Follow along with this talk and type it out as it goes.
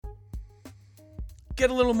Get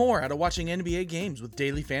a little more out of watching NBA games with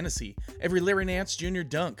Daily Fantasy. Every Larry Nance Jr.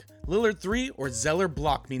 dunk, Lillard 3, or Zeller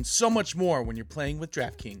block means so much more when you're playing with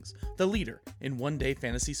DraftKings, the leader in one-day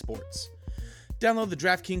fantasy sports. Download the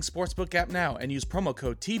DraftKings Sportsbook app now and use promo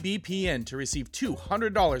code TBPN to receive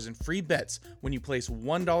 $200 in free bets when you place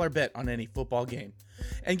 $1 bet on any football game.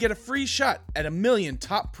 And get a free shot at $1 million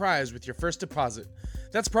top prize with your first deposit.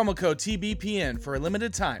 That's promo code TBPN for a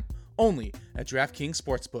limited time, only at DraftKings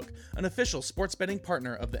Sportsbook, an official sports betting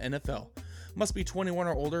partner of the NFL. Must be 21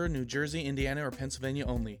 or older, New Jersey, Indiana, or Pennsylvania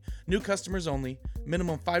only. New customers only.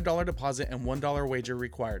 Minimum $5 deposit and $1 wager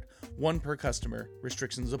required. One per customer.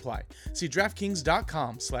 Restrictions apply. See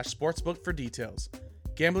DraftKings.com/sportsbook for details.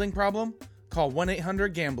 Gambling problem? Call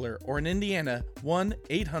 1-800-GAMBLER or in Indiana,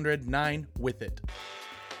 1-800-9-WITH-IT.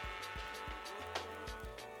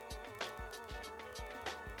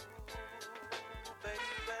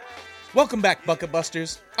 Welcome back, Bucket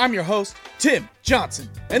Busters. I'm your host, Tim Johnson,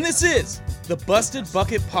 and this is the Busted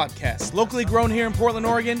Bucket Podcast, locally grown here in Portland,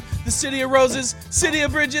 Oregon, the City of Roses, City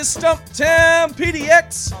of Bridges, Stumptown,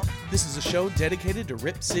 PDX. This is a show dedicated to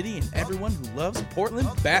Rip City and everyone who loves Portland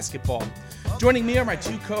basketball. Joining me are my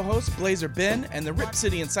two co-hosts, Blazer Ben and the Rip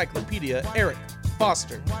City Encyclopedia, Eric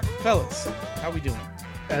Foster. Fellas, how we doing?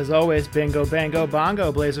 As always, bingo, bango,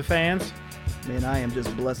 bongo, Blazer fans. Man, I am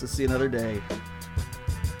just blessed to see another day.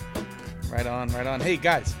 Right on, right on. Hey,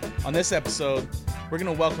 guys, on this episode, we're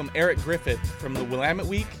going to welcome Eric Griffith from the Willamette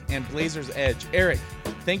Week and Blazers Edge. Eric,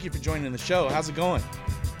 thank you for joining the show. How's it going?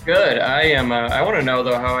 Good. I am. I want to know,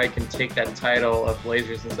 though, how I can take that title of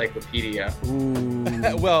Blazers Encyclopedia. Ooh.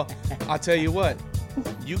 Well, I'll tell you what.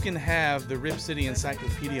 You can have the Rip City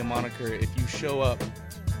Encyclopedia moniker if you show up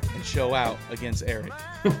and show out against Eric.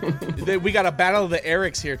 We got a battle of the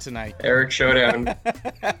Erics here tonight. Eric Showdown.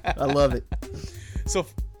 I love it.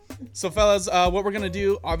 So fellas, what we're going to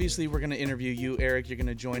do, obviously we're going to interview you, Eric. You're going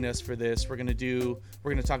to join us for this. We're going to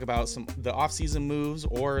talk about the offseason moves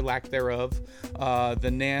or lack thereof,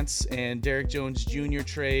 the Nance and Derrick Jones Jr.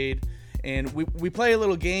 trade. And we play a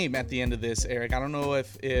little game at the end of this, Eric. I don't know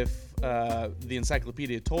if the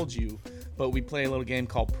encyclopedia told you, but we play a little game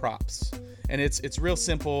called Props. And it's real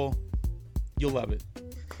simple. You'll love it.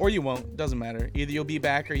 Or you won't. Doesn't matter. Either you'll be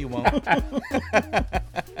back or you won't.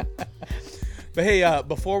 But hey,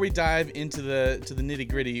 before we dive into the nitty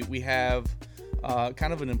gritty, we have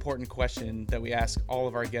kind of an important question that we ask all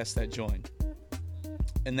of our guests that join,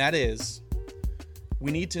 and that is, we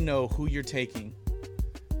need to know who you're taking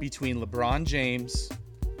between LeBron James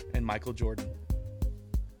and Michael Jordan.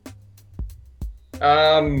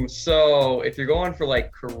 So if you're going for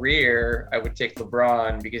like career, I would take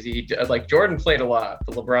LeBron because Jordan played a lot,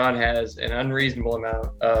 but LeBron has an unreasonable amount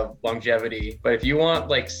of longevity. But if you want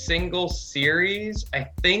like single series, I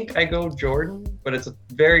think I go Jordan, but it's a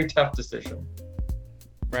very tough decision.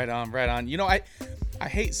 Right on. You know, I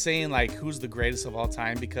hate saying like who's the greatest of all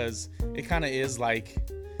time because it kind of is like,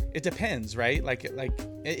 it depends, right? Like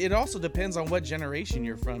it also depends on what generation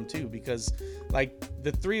you're from too, because like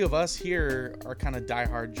the three of us here are kind of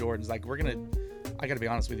diehard Jordans. Like I gotta be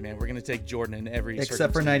honest with you, man, we're gonna take Jordan in every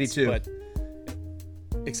except for 92. But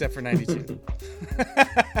except for 92.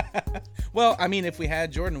 Well, I mean, if we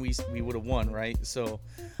had Jordan, we would have won, right? So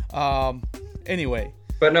anyway.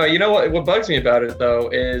 But no, you know what bugs me about it though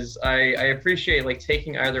is I appreciate like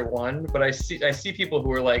taking either one, but I see people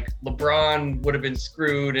who are like LeBron would have been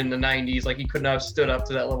screwed in the 90s, like he couldn't have stood up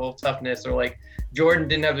to that level of toughness, or like Jordan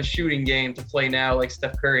didn't have the shooting game to play now like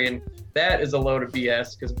Steph Curry, and that is a load of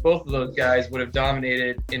BS because both of those guys would have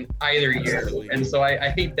dominated in either year. And so I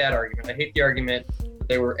hate that argument. I hate the argument that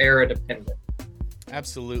they were era dependent.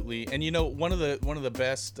 Absolutely. And you know, one of the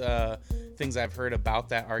best things I've heard about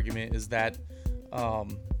that argument is that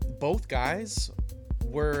both guys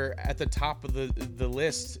were at the top of the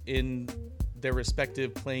list in their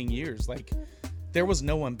respective playing years. Like there was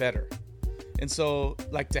no one better. And so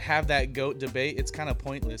like to have that GOAT debate, it's kind of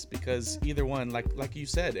pointless because either one, like you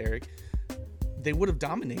said, Eric, they would have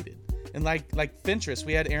dominated. And like Fentress,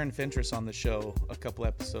 we had Aaron Fentress on the show a couple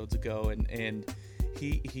episodes ago, and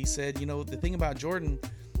he said, you know, the thing about Jordan,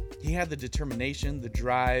 he had the determination, the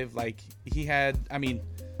drive, like he had, I mean,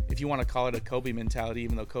 if you want to call it a Kobe mentality,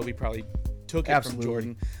 even though Kobe probably took it Absolutely.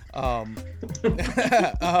 from Jordan.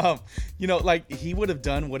 You know, like he would have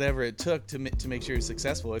done whatever it took to make sure he's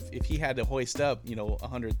successful. If he had to hoist up, you know,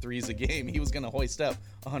 100 threes a game, he was going to hoist up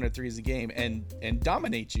 100 threes a game and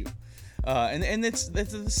dominate you. And that's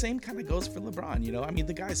the same kind of goes for LeBron. You know, I mean,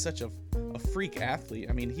 the guy's such a freak athlete.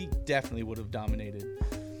 I mean, he definitely would have dominated.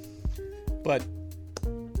 But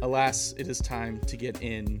alas, it is time to get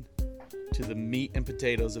in to the meat and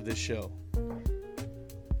potatoes of this show.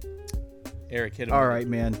 Eric, hit him. All right,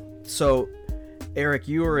 man. So, Eric,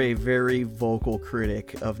 you are a very vocal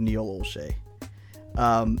critic of Neil Olshey.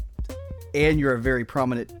 And you're a very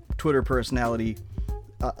prominent Twitter personality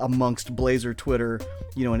amongst Blazer Twitter,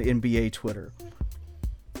 and NBA Twitter.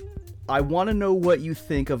 I want to know what you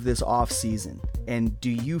think of this offseason. And do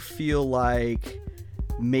you feel like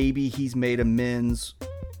maybe he's made amends,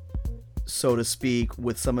 so to speak,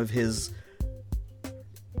 with some of his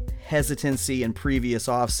hesitancy in previous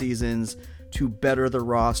off seasons to better the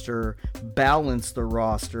roster, balance the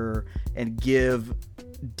roster, and give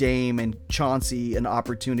Dame and Chauncey an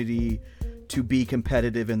opportunity to be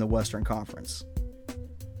competitive in the Western Conference?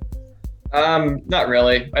 Not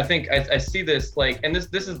really. I think I see this and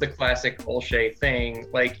this is the classic Olshey thing.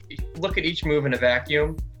 Look at each move in a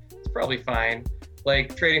vacuum. It's probably fine.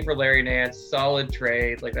 Trading for Larry Nance, solid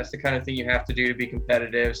trade. That's the kind of thing you have to do to be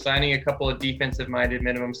competitive. Signing a couple of defensive-minded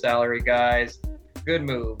minimum salary guys, good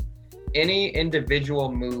move. Any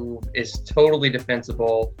individual move is totally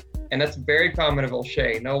defensible, and that's very common of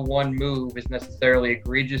Olshey. No one move is necessarily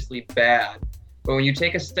egregiously bad. But when you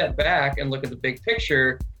take a step back and look at the big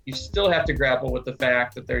picture, you still have to grapple with the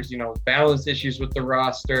fact that there's, balance issues with the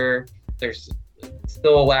roster. There's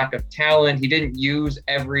still a lack of talent. He didn't use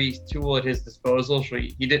every tool at his disposal. So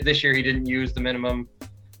he did this year. He didn't use the minimum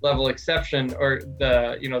level exception or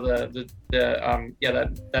that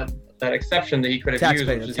exception that he could have used,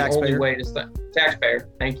 which is the only way to sign taxpayer.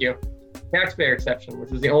 Thank you. Taxpayer exception,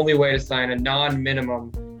 which is the only way to sign a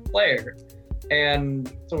non-minimum player.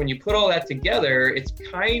 And so when you put all that together, it's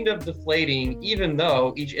kind of deflating, even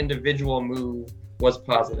though each individual move was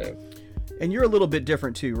positive. And you're a little bit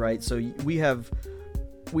different too, right? So we have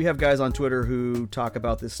guys on Twitter who talk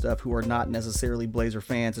about this stuff who are not necessarily Blazer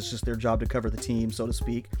fans. It's just their job to cover the team, so to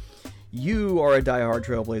speak. You are a diehard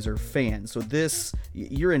Trailblazer fan. So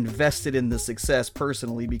you're invested in the success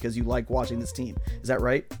personally because you like watching this team. Is that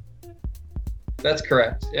right? That's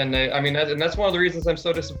correct. And that's one of the reasons I'm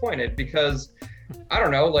so disappointed, because I don't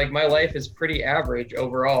know, my life is pretty average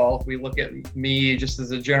overall. We look at me just as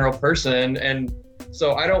a general person, and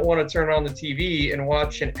so I don't want to turn on the TV and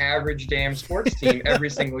watch an average damn sports team every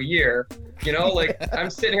single year. I'm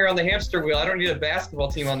sitting here on the hamster wheel. I don't need a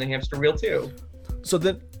basketball team on the hamster wheel too. So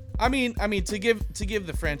then, I mean, to give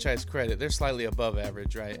the franchise credit, they're slightly above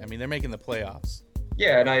average, right? I mean, they're making the playoffs.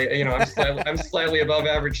 Yeah, and I'm slightly above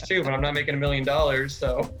average too, but I'm not making $1 million.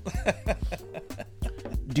 So,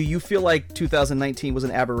 do you feel like 2019 was an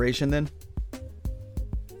aberration then?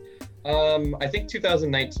 I think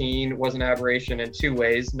 2019 was an aberration in two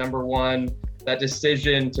ways. Number one, that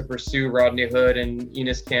decision to pursue Rodney Hood and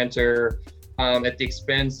Enes Kanter at the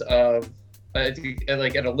expense of, at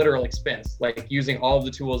a literal expense, using all of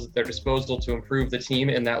the tools at their disposal to improve the team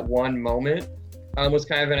in that one moment. Was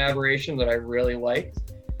kind of an aberration that I really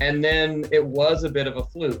liked. And then it was a bit of a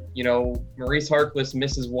fluke. Maurice Harkless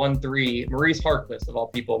misses 1-3. Maurice Harkless, of all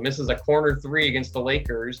people, misses a corner three against the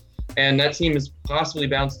Lakers, and that team is possibly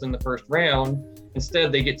bounced in the first round.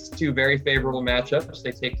 Instead, they get two very favorable matchups.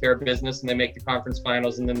 They take care of business, and they make the conference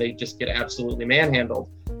finals, and then they just get absolutely manhandled.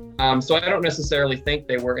 So I don't necessarily think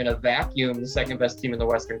they were in a vacuum the second best team in the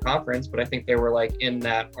Western Conference, but I think they were in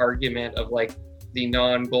that argument of the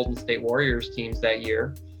non-Golden State Warriors teams that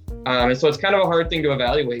year. And so it's kind of a hard thing to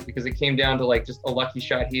evaluate because it came down to just a lucky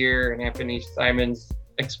shot here and Anthony Simons'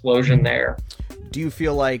 explosion there. Do you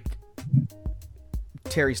feel like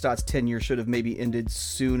Terry Stott's tenure should have maybe ended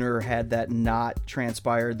sooner had that not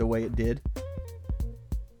transpired the way it did?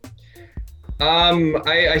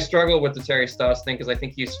 I struggle with the Terry Stotts thing because I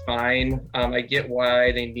think he's fine. I get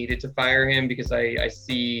why they needed to fire him because I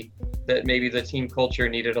see that maybe the team culture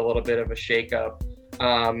needed a little bit of a shakeup.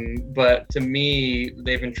 But to me,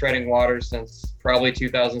 they've been treading water since probably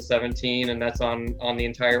 2017, and that's on the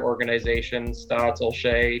entire organization, Stotts,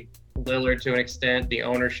 Olshey, Lillard to an extent, the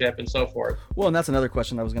ownership, and so forth. Well, and that's another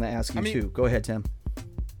question I was going to ask you too. Go ahead, Tim.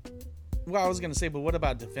 Well, I was going to say, but what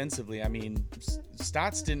about defensively? I mean,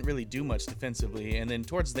 Stotts didn't really do much defensively, and then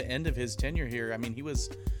towards the end of his tenure here, he was,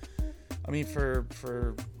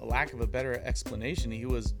 for a lack of a better explanation, he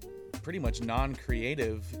was pretty much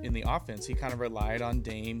non-creative in the offense. He kind of relied on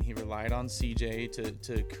Dame. He relied on CJ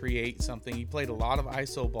to create something. He played a lot of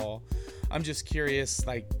ISO ball. I'm just curious,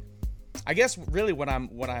 I guess really what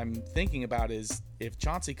I'm thinking about is if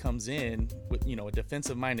Chauncey comes in with, a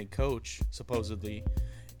defensive-minded coach, supposedly,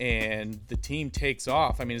 and the team takes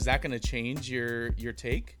off, is that going to change your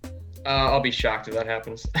take? I'll be shocked if that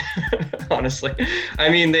happens, honestly.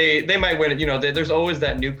 They might win it. There's always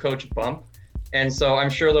that new coach bump. And so I'm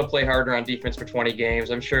sure they'll play harder on defense for 20 games.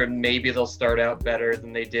 I'm sure maybe they'll start out better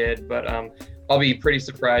than they did, but I'll be pretty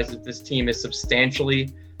surprised if this team is substantially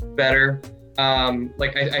better.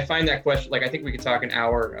 Like I find that question, like I think we could talk an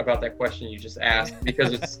hour about that question you just asked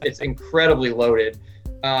because it's incredibly loaded.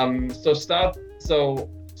 So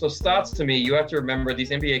Stotts, to me, you have to remember these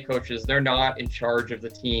NBA coaches, they're not in charge of the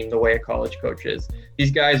team the way a college coach is.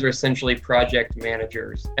 These guys are essentially project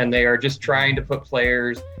managers, and they are just trying to put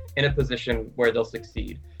players in a position where they'll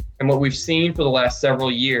succeed. And what we've seen for the last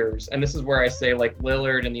several years, and this is where I say like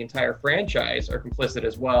Lillard and the entire franchise are complicit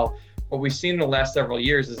as well. What we've seen in the last several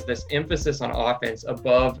years is this emphasis on offense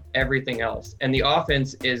above everything else. And the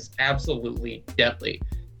offense is absolutely deadly.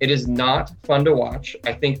 It is not fun to watch.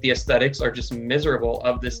 I think the aesthetics are just miserable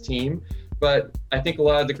of this team, but I think a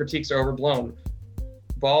lot of the critiques are overblown.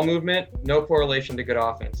 Ball movement, no correlation to good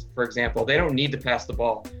offense. For example, they don't need to pass the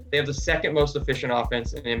ball. They have the second most efficient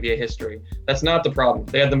offense in NBA history. That's not the problem.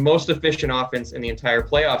 They had the most efficient offense in the entire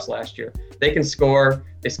playoffs last year. They can score,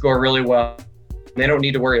 they score really well. They don't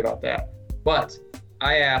need to worry about that. But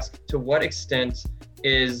I ask, to what extent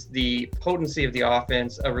is the potency of the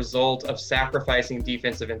offense a result of sacrificing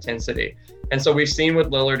defensive intensity? And so we've seen with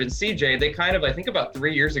Lillard and CJ, they kind of, I think about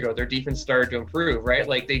 3 years ago, their defense started to improve, right?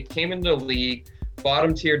 Like they came into the league,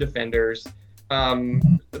 bottom tier defenders.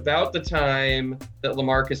 About the time that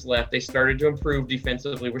LaMarcus left, they started to improve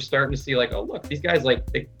defensively. We're starting to see like, oh, look, these guys, like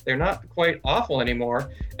they're not quite awful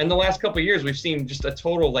anymore. And the last couple of years, we've seen just a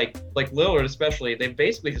total, like Lillard especially, they've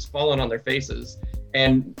basically just fallen on their faces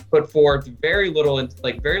and put forth very little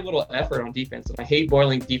effort on defense. And I hate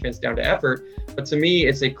boiling defense down to effort, but to me,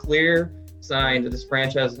 it's a clear sign that this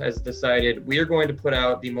franchise has decided we are going to put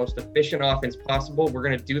out the most efficient offense possible. We're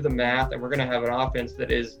going to do the math, and we're going to have an offense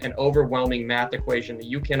that is an overwhelming math equation that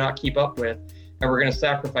you cannot keep up with. And we're going to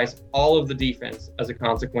sacrifice all of the defense as a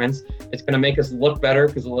consequence. It's going to make us look better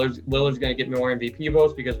because Lillard's going to get more MVP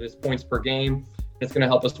votes because of his points per game. It's going to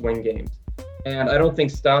help us win games. And I don't think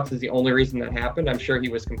Stotts is the only reason that happened. I'm sure he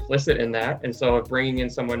was complicit in that. And so if bringing in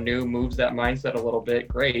someone new moves that mindset a little bit,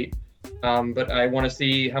 great. But I want to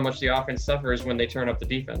see how much the offense suffers when they turn up the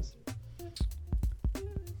defense.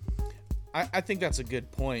 I think that's a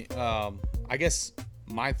good point. I guess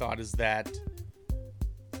my thought is that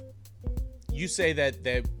you say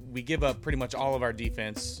that we give up pretty much all of our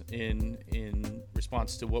defense in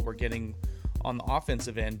response to what we're getting on the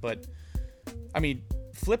offensive end. But, I mean,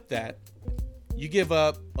 flip that. You give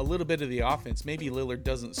up a little bit of the offense. Maybe Lillard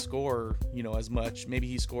doesn't score, as much. Maybe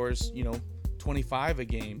he scores, 25 a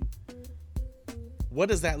game. What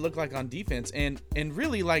does that look like on defense? And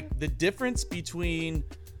really, like, the difference between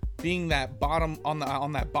being that bottom on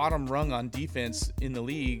that bottom rung on defense in the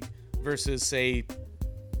league versus, say,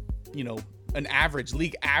 an average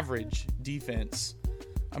league average defense.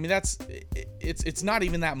 I mean, it's not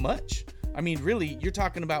even that much. I mean, really, you're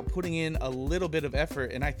talking about putting in a little bit of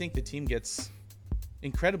effort, and I think the team gets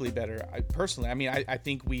incredibly better. I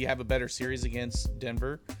think we have a better series against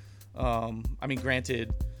Denver.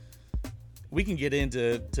 Granted, we can get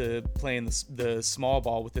into playing the small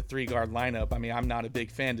ball with the 3-guard lineup. I mean, I'm not a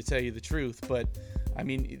big fan, to tell you the truth, but I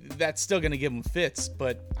mean, that's still going to give them fits.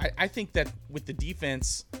 But I think that with the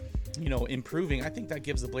defense, improving, I think that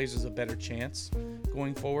gives the Blazers a better chance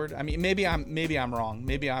going forward. I mean, maybe I'm wrong.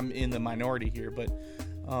 Maybe I'm in the minority here, but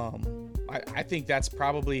I think that's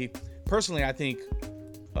probably, personally, I think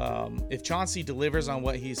if Chauncey delivers on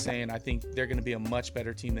what he's saying, I think they're going to be a much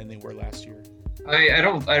better team than they were last year. I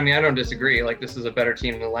don't disagree. Like, this is a better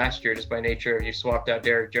team than last year, just by nature. You swapped out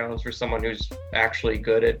Derrick Jones for someone who's actually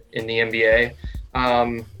good in the NBA.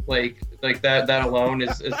 Like that alone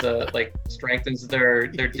is strengthens their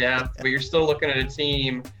depth. But you're still looking at a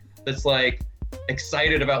team that's like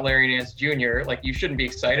excited about Larry Nance Jr. Like, you shouldn't be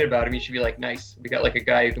excited about him. You should be like, nice, we got like a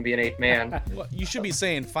guy who can be an 8th man. Well, you should be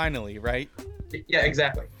saying finally, right? Yeah,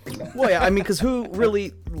 exactly. Well, yeah, I mean, because who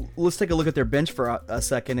really? Let's take a look at their bench for a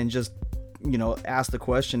second and just ask the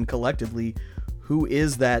question collectively: who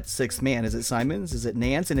is that 6th man? Is it Simons? Is it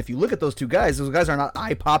Nance? And if you look at those two guys, those guys are not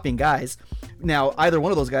eye-popping guys. Now, either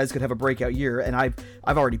one of those guys could have a breakout year, and I've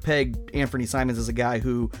already pegged Anthony Simons as a guy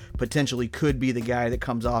who potentially could be the guy that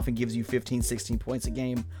comes off and gives you 15, 16 points a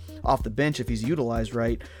game off the bench if he's utilized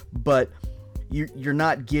right. But you're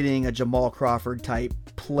not getting a Jamal Crawford type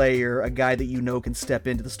player, a guy that can step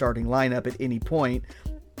into the starting lineup at any point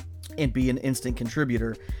and be an instant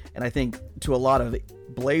contributor. And I think to a lot of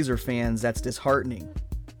Blazer fans, that's disheartening.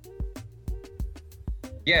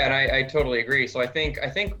 Yeah, and I totally agree. So I think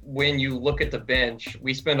when you look at the bench,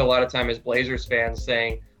 we spend a lot of time as Blazers fans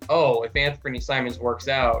saying, oh, if Anthony Simons works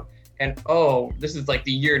out, and oh, this is like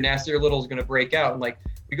the year Nasir Little is going to break out. And like,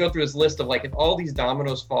 we go through this list of like, if all these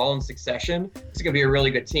dominoes fall in succession, it's going to be a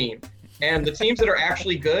really good team. And the teams that are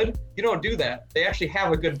actually good, you don't do that. They actually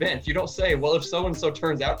have a good bench. You don't say, well, if so-and-so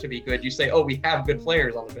turns out to be good, you say, oh, we have good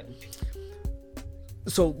players on the bench.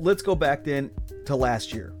 So let's go back then to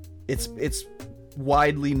last year. It's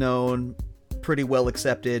widely known, pretty well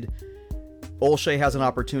accepted. Olshey has an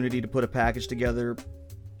opportunity to put a package together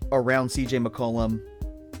around CJ McCollum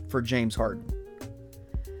for James Harden.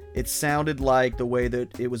 It sounded like the way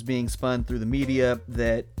that it was being spun through the media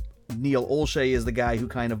that Neil Olshey is the guy who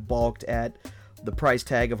kind of balked at the price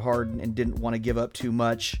tag of Harden and didn't want to give up too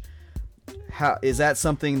much. How is that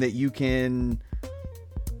something that you can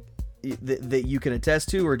attest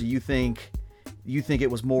to, or do you think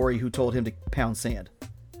it was Morey who told him to pound sand?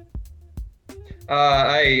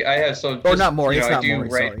 I have so or not Morey. It's not Morey.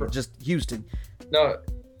 Sorry, just Houston. No,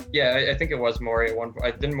 yeah, I think it was Morey at one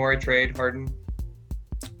point. Didn't Morey trade Harden?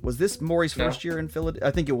 Was this Morey's first year in Philadelphia?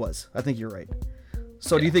 I think it was. I think you're right.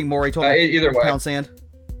 So do you think Morey told him either way pound sand?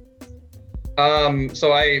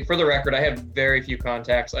 So for the record, I have very few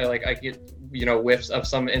contacts. I get whiffs of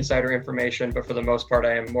some insider information, but for the most part,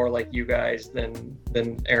 I am more like you guys than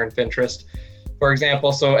Aaron Fintrest, for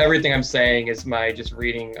example. So everything I'm saying is my just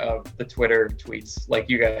reading of the Twitter tweets, like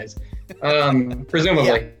you guys, presumably,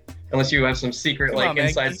 yeah. Unless you have some secret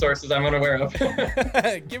inside sources I'm unaware of.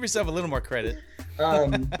 Give yourself a little more credit.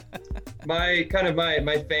 My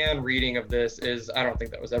fan reading of this is I don't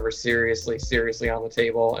think that was ever seriously on the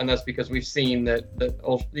table, and that's because we've seen that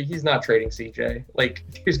he's not trading CJ. Like,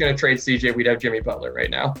 if he was going to trade CJ, we'd have Jimmy Butler right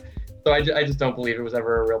now. So I just don't believe it was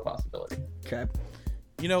ever a real possibility. Okay.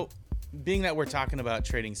 Being that we're talking about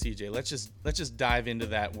trading CJ, let's just dive into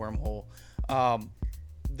that wormhole.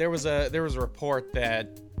 There was a report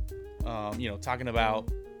that talking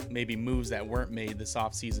about maybe moves that weren't made this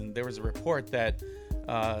offseason. There was a report that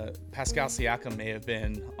Pascal Siakam may have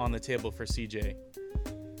been on the table for CJ.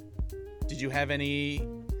 Did you have any...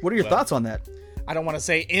 What are your thoughts on that? I don't want to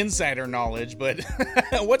say insider knowledge, but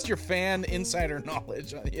what's your fan insider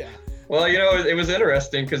knowledge? Yeah. Well, it was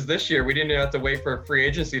interesting because this year we didn't have to wait for free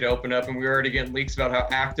agency to open up, and we were already getting leaks about how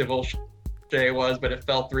active Olshey was, but it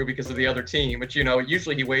fell through because of the other team. Which,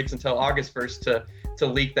 usually he waits until August 1st to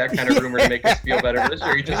leak that kind of rumor to make us feel better. This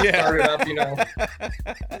year he just started up,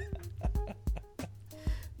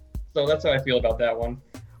 So that's how I feel about that one.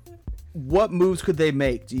 What moves could they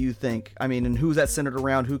make, do you think? I mean, and who's that centered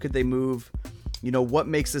around? Who could they move? What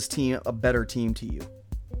makes this team a better team to you?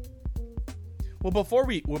 Well, before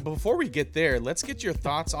we get there, let's get your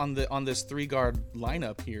thoughts on this 3-guard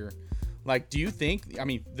lineup here. Like, do you think,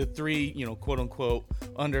 the 3, quote unquote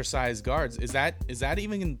undersized guards, is that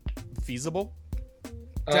even feasible?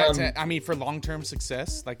 For long-term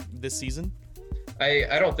success like this season?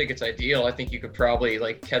 I don't think it's ideal. I think you could probably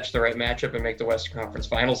catch the right matchup and make the Western Conference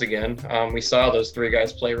Finals again. We saw those 3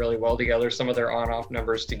 guys play really well together. Some of their on-off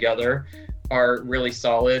numbers together are really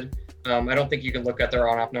solid. I don't think you can look at their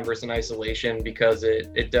on-off numbers in isolation because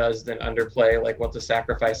it does then underplay what the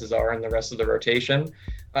sacrifices are in the rest of the rotation.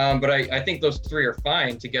 But I think those 3 are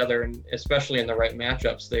fine together, and especially in the right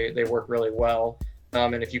matchups, they work really well.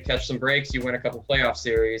 And if you catch some breaks, you win a couple playoff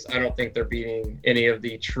series. I don't think they're beating any of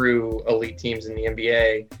the true elite teams in the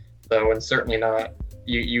NBA, though, and certainly not.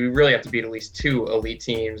 You really have to beat at least 2 elite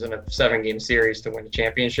teams in a 7-game series to win a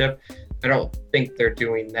championship. I don't think they're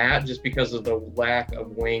doing that just because of the lack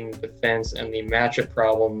of wing defense and the matchup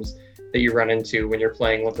problems that you run into when you're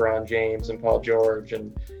playing LeBron James and Paul George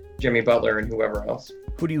and Jimmy Butler and whoever else.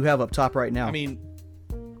 Who do you have up top right now?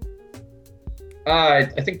 I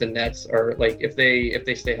think the Nets are if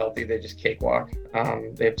they stay healthy, they just cakewalk.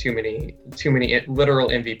 They have too many literal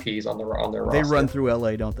MVPs on their roster. They run through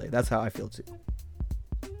LA, don't they? That's how I feel too.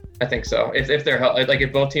 I think so. If they're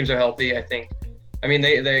if both teams are healthy, I think.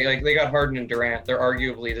 They got Harden and Durant. They're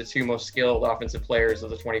arguably the 2 most skilled offensive players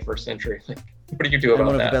of the 21st century. What do you do about that?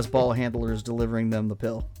 One of the best ball handlers delivering them the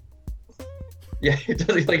pill. Yeah, it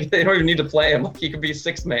does, they don't even need to play him. He could be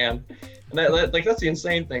 6th man. And that's the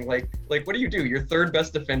insane thing. What do you do? Your 3rd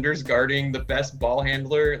best defender's guarding the best ball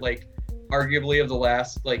handler, arguably of the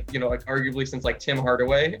last, arguably since Tim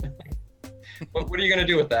Hardaway. What are you going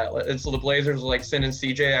to do with that? And so the Blazers are sending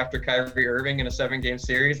CJ after Kyrie Irving in a 7-game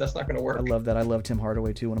series? That's not going to work. I love that. I love Tim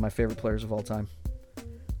Hardaway too. One of my favorite players of all time.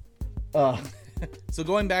 So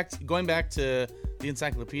going back to the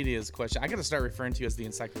encyclopedia's question, I got to start referring to you as the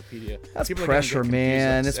encyclopedia. That's pressure,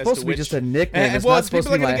 man. It's supposed to be just a nickname. It's not supposed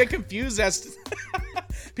to be people are going to get confused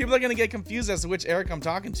people are going to get confused as to which Eric I'm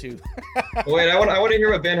talking to. Wait, I want to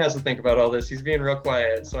hear what Ben has to think about all this. He's being real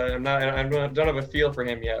quiet, so I don't have a feel for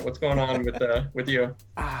him yet. What's going on with you?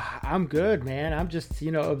 I'm good, man. I'm just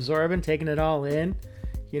absorbing, taking it all in.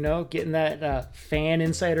 Getting that fan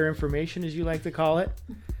insider information, as you like to call it.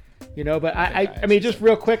 But I mean, just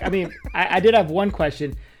real quick, I mean, I did have one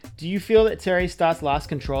question. Do you feel that Terry Stotts lost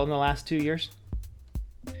control in the last 2 years?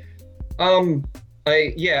 I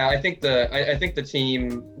think the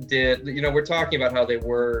team did. We're talking about how they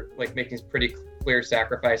were like making pretty clear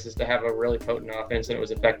sacrifices to have a really potent offense, and it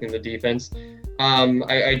was affecting the defense.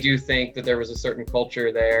 I do think that there was a certain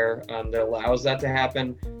culture there that allows that to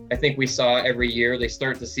happen. I think we saw every year they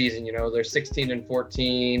start the season, they're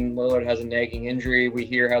 16-14. Lillard has a nagging injury. We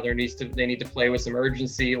hear how they need to play with some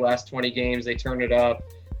urgency. Last 20 games, they turn it up.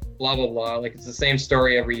 Blah, blah, blah. Like, it's the same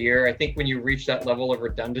story every year. I think when you reach that level of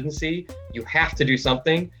redundancy, you have to do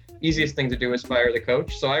something. Easiest thing to do is fire the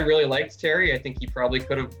coach. So I really liked Terry. I think he probably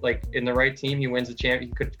could have, like, in the right team, he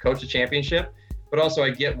could coach a championship. But also I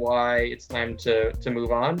get why it's time to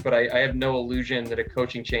move on. But I have no illusion that a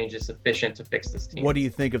coaching change is sufficient to fix this team. What do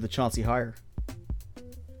you think of the Chauncey hire?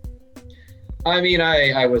 I mean,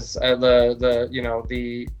 I was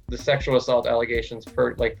the sexual assault allegations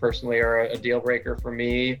personally are a deal breaker for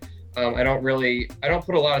me. I don't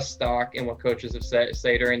put a lot of stock in what coaches have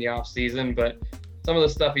say during the off season, but some of the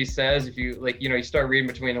stuff he says, if you you start reading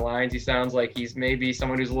between the lines, he sounds like he's maybe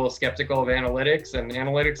someone who's a little skeptical of analytics, and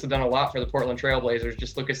analytics have done a lot for the Portland Trailblazers.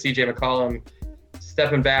 Just look at CJ McCollum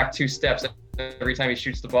stepping back 2 steps every time he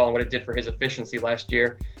shoots the ball and what it did for his efficiency last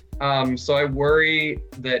year. So I worry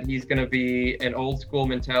that he's going to be an old school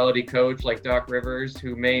mentality coach like Doc Rivers,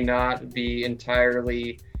 who may not be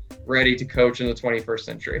entirely ready to coach in the 21st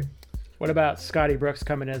century. What about Scotty Brooks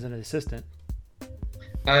coming as an assistant?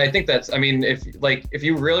 I think if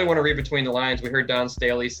you really want to read between the lines, we heard Don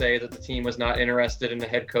Staley say that the team was not interested in the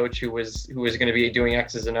head coach who was going to be doing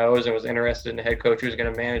X's and O's, and was interested in the head coach who was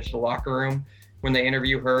going to manage the locker room. When they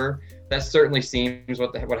interview her, that certainly seems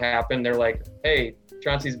what happened. They're like, hey,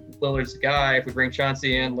 Chauncey's Lillard's guy. If we bring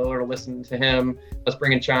Chauncey in, Lillard will listen to him. Let's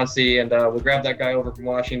bring in Chauncey, and we'll grab that guy over from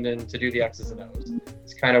Washington to do the X's and O's.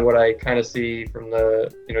 It's kind of what I kind of see from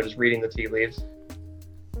the, just reading the tea leaves.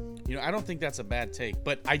 I don't think that's a bad take,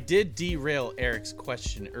 but I did derail Eric's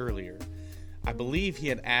question earlier. I believe he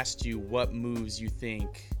had asked you what moves you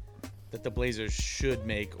think that the Blazers should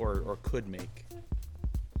make or could make.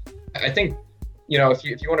 I think, if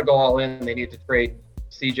you want to go all in, they need to trade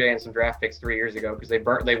CJ and some draft picks 3 years ago, because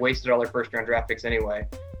they wasted all their first round draft picks anyway.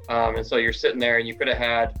 And so you're sitting there and you could have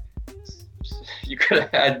had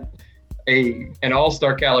an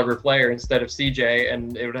all-star caliber player instead of CJ,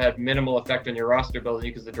 and it would have had minimal effect on your roster building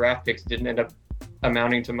because the draft picks didn't end up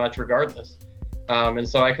amounting to much regardless. And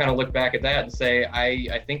so I kind of look back at that and say,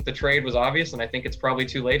 I think the trade was obvious, and I think it's probably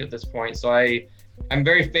too late at this point. So I'm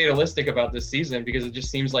very fatalistic about this season because it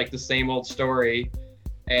just seems like the same old story,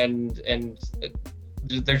 and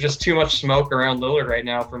there's just too much smoke around Lillard right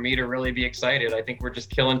now for me to really be excited. I think we're just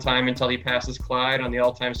killing time until he passes Clyde on the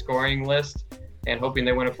all-time scoring list and hoping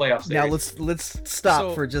they win a playoff series. Now let's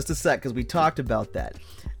stop for just a sec, because we talked about that.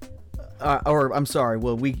 Or I'm sorry,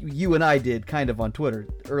 you and I did kind of on Twitter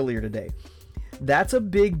earlier today. That's a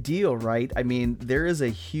big deal, right? I mean, there is a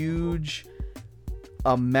huge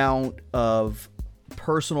amount of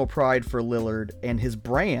personal pride for Lillard and his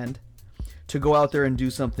brand to go out there and do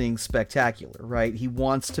something spectacular, right? He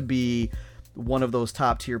wants to be one of those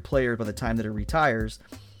top tier players by the time that he retires.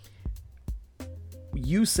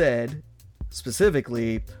 You said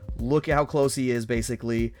specifically, look at how close he is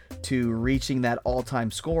basically to reaching that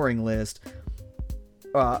all-time scoring list,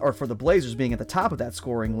 or for the Blazers being at the top of that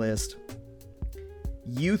scoring list.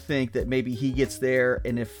 You think that maybe he gets there,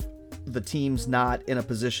 and if the team's not in a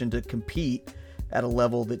position to compete at a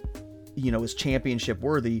level that is championship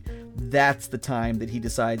worthy, that's the time that he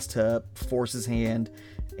decides to force his hand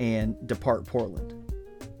and depart Portland.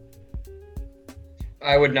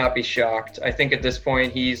 I would not be shocked. I think at this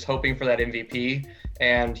point he's hoping for that MVP,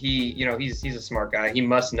 and he's a smart guy. He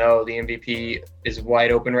must know the MVP is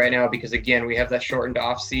wide open right now because, again, we have that shortened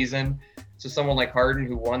off season. So someone like Harden,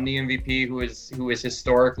 who won the MVP, who is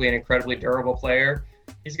historically an incredibly durable player,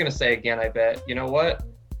 he's going to say again, I bet, you know what?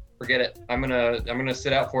 Forget it. I'm gonna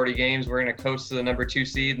sit out 40 games. We're gonna coast to the number 2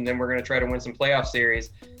 seed, and then we're gonna try to win some playoff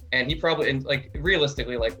series. And he probably, and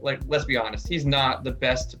realistically, let's be honest, he's not the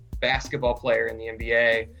best basketball player in the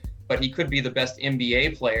NBA, but he could be the best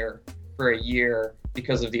NBA player for a year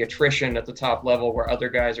because of the attrition at the top level where other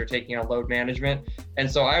guys are taking on load management.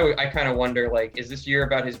 And so I kind of wonder, is this year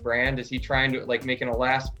about his brand? Is he trying to making a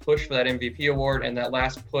last push for that MVP award and that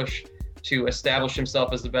last push to establish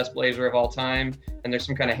himself as the best Blazer of all time? And there's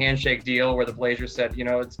some kind of handshake deal where the Blazers said,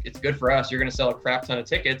 it's good for us. You're going to sell a crap ton of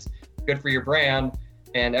tickets. Good for your brand.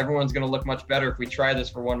 And everyone's going to look much better if we try this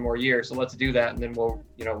for one more year. So let's do that. And then we'll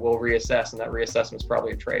reassess. And that reassessment is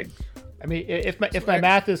probably a trade. I mean, if my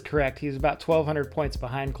math is correct, he's about 1,200 points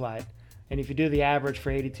behind Clyde. And if you do the average for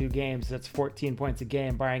 82 games, that's 14 points a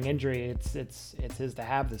game. Barring injury, it's his to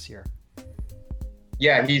have this year.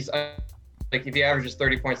 Yeah, he's like if he averages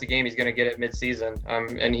 30 points a game, he's going to get it mid-season,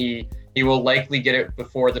 and he will likely get it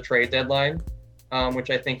before the trade deadline, which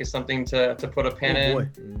I think is something to put a pin in.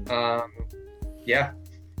 Yeah.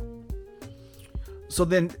 So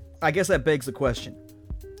then, I guess that begs the question: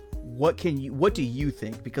 what do you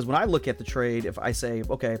think? Because when I look at the trade, if I say,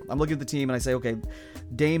 okay, I'm looking at the team and I say, okay,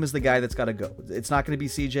 Dame is the guy that's got to go. It's not going to be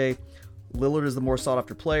CJ. Lillard is the more sought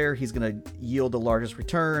after player. He's going to yield the largest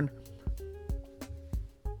return.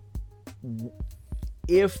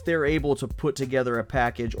 If they're able to put together a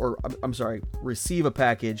package, or receive a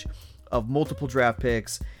package of multiple draft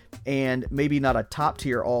picks and maybe not a top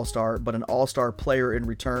tier all-star, but an all-star player in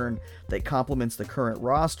return that complements the current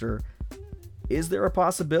roster, is there a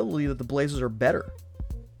possibility that the Blazers are better?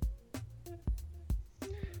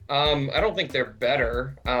 I don't think they're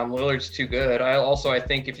better. Lillard's too good. I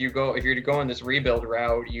think if you're to go on this rebuild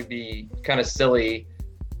route, you'd be kind of silly.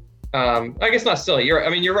 I guess not silly.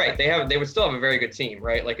 You're right. They would still have a very good team,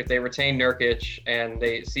 right? Like if they retain Nurkic and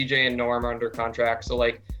CJ and Norm are under contract, so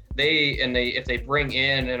like if they bring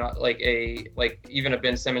in even a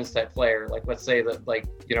Ben Simmons type player, like let's say that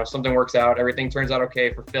something works out, everything turns out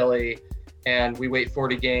okay for Philly, and we wait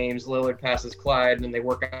 40 games, Lillard passes Clyde, and then they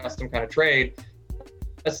work out some kind of trade.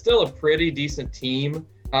 That's still a pretty decent team.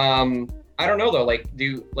 I don't know though.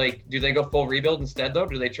 Do they go full rebuild instead though?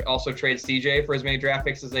 Do they also trade CJ for as many draft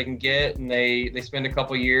picks as they can get, and they spend a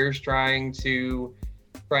couple years trying to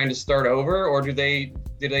start over, or do they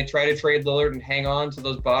try to trade Lillard and hang on to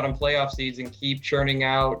those bottom playoff seeds and keep churning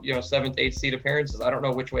out 7th, 8th seed appearances? I don't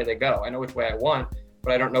know which way they go. I know which way I want,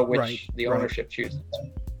 but I don't know which ownership chooses.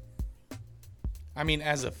 I mean,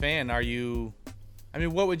 as a fan,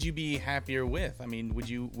 what would you be happier with? I mean, would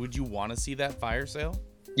you want to see that fire sale?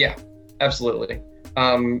 Yeah, absolutely.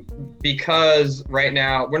 Because right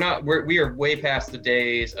now we are way past the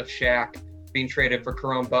days of Shaq being traded for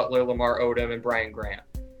Caron Butler, Lamar Odom, and Brian Grant.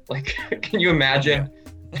 Like, can you imagine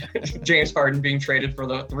James Harden being traded for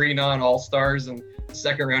the 3 non-All-Stars and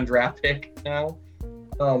second round draft pick now?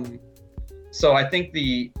 So I think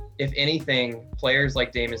if anything, players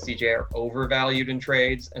like Dame and CJ are overvalued in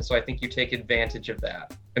trades, and so I think you take advantage of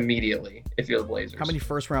that immediately if you're the Blazers. How many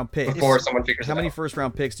first-round picks? Before someone figures it out. How many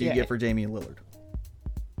first-round picks do you get for Damian Lillard?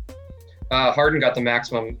 Harden got the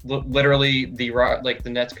maximum. Literally, the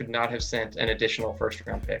Nets could not have sent an additional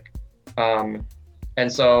first-round pick.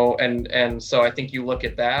 And so I think you look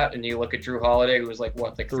at that, and you look at Drew Holiday, who was like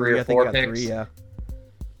 3 or 4 picks. 3, yeah.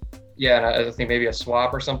 Yeah, and I think maybe a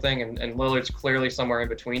swap or something, and Lillard's clearly somewhere in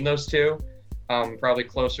between those two, probably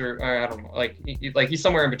closer. I don't know, like he's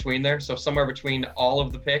somewhere in between there. So somewhere between all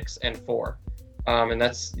of the picks and 4, and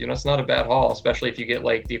that's it's not a bad haul, especially if you get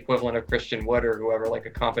like the equivalent of Christian Wood or whoever, like a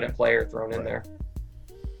competent player thrown in there.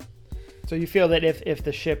 So you feel that if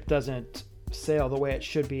the ship doesn't sail the way it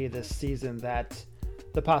should be this season, that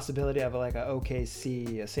the possibility of like a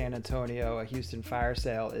OKC, a San Antonio, a Houston fire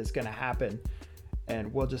sale is going to happen,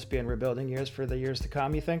 and we'll just be in rebuilding years for the years to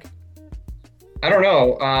come, you think? I don't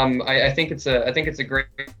know. I think it's a great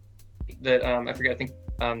that I forget. I think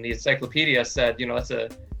the encyclopedia said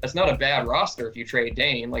that's not a bad roster if you trade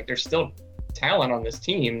Dame. Like there's still talent on this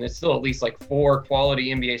team. There's still at least like 4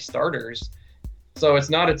 quality NBA starters. So it's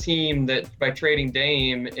not a team that by trading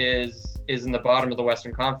Dame is in the bottom of the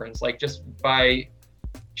Western Conference. Like just by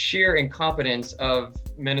sheer incompetence of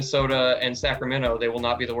Minnesota and Sacramento, they will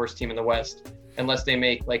not be the worst team in the West unless they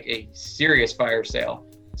make like a serious fire sale.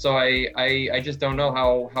 So I just don't know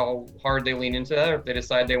how hard they lean into that, or if they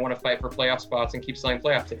decide they want to fight for playoff spots and keep selling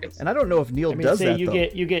playoff tickets. And I don't know if Neil does say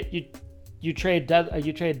that. You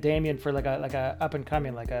trade Damian for like a up and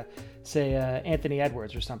coming, like Anthony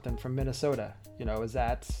Edwards or something from Minnesota. Is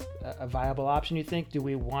that a viable option, you think? Do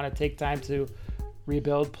we want to take time to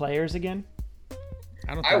rebuild players again?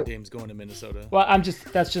 I don't think Dame's going to Minnesota. Well,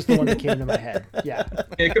 that's just the one that came to my head. Yeah.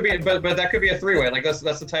 It could be, but that could be a 3-way. Like that's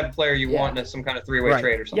the type of player you want in some kind of 3-way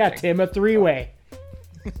trade or something. Yeah, Tim, a 3-way.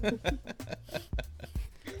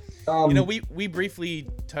 We briefly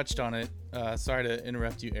touched on it. Sorry to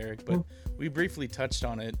interrupt you, Eric, but we briefly touched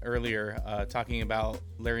on it earlier, talking about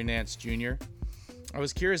Larry Nance Jr. I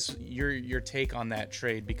was curious your take on that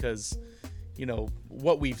trade, because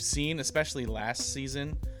what we've seen, especially last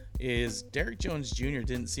season, is Derrick Jones Jr.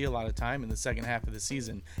 didn't see a lot of time in the second half of the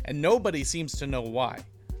season, and nobody seems to know why.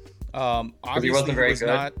 Obviously, he wasn't very good.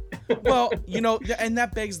 Not, well, and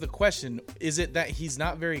that begs the question: is it that he's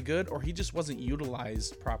not very good, or he just wasn't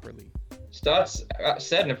utilized properly? Stotts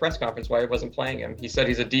said in a press conference why he wasn't playing him. He said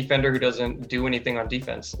he's a defender who doesn't do anything on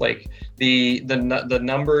defense. Like the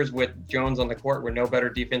numbers with Jones on the court were no better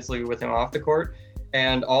defensively with him off the court,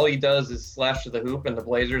 and all he does is slash to the hoop. And the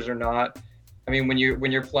Blazers are not. I mean, when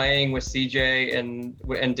you're playing with CJ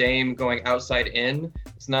and Dame going outside in,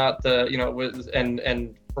 it's not the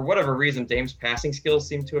and for whatever reason Dame's passing skills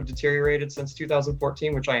seem to have deteriorated since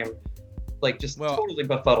 2014, which I am like just totally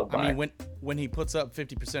befuddled by. I mean, when he puts up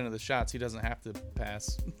 50% of the shots, he doesn't have to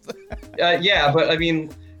pass. Yeah, but I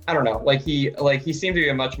mean, I don't know. Like he seemed to be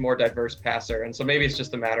a much more diverse passer, and so maybe it's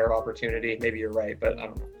just a matter of opportunity. Maybe you're right, but I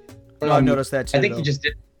don't know. No, I've noticed that too. I think he just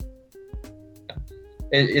did.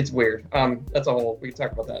 It's weird. That's a whole. We can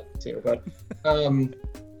talk about that too, but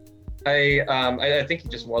I think he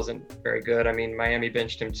just wasn't very good. I mean, Miami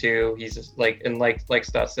benched him too. He's just like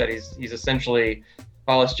Stott said, he's essentially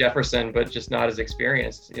Hollis Jefferson, but just not as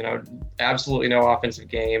experienced. Absolutely no offensive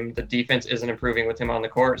game. The defense isn't improving with him on the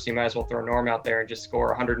court, so you might as well throw Norm out there and just score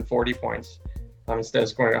 140 points instead of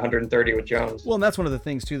scoring 130 with Jones. Well, and that's one of the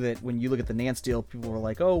things too, that when you look at the Nance deal, people were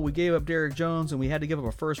like, "Oh, we gave up Derrick Jones and we had to give up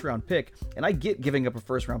a first-round pick." And I get giving up a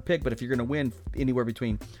first-round pick, but if you're going to win anywhere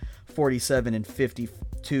between 47 and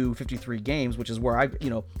 52, 53 games, which is where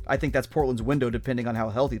I think that's Portland's window, depending on how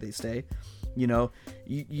healthy they stay.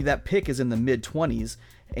 That pick is in the mid-20s,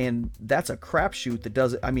 and that's a crapshoot that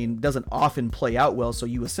doesn't often play out well. So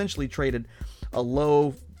you essentially traded a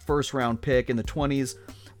low first-round pick in the 20s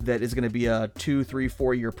that is going to be a 2, 3,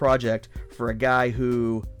 4 year project for a guy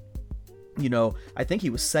who, I think he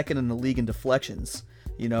was second in the league in deflections.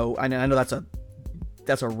 I know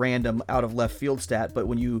that's a random out of left field stat, but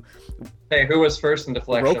when you who was first in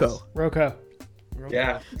deflections? Rocco.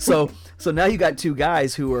 Yeah. So now you got two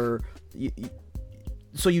guys who are.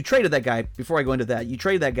 So you traded that guy. Before I go into that, you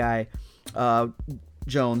traded that guy,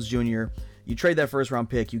 Jones Jr. You trade that first round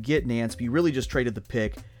pick. You get Nance, but you really just traded the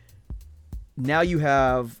pick. Now you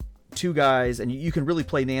have two guys, and you can really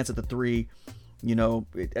play Nance at the 3. At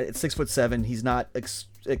 6'7", he's not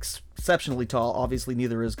exceptionally tall. Obviously,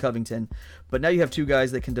 neither is Covington. But now you have two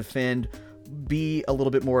guys that can defend, be a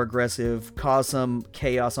little bit more aggressive, cause some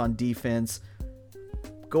chaos on defense.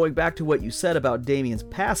 Going back to what you said about Damian's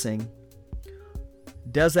passing,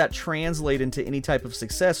 does that translate into any type of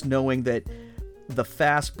success, knowing that the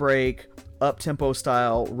fast break, up-tempo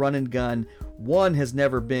style, run and gun, one, has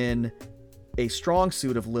never been a strong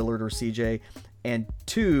suit of Lillard or CJ, and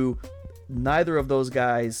 2, neither of those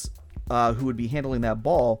guys who would be handling that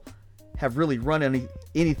ball have really run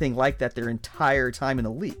anything like that their entire time in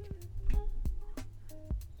the league?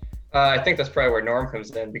 I think that's probably where Norm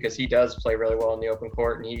comes in, because he does play really well in the open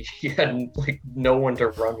court, and he had no one to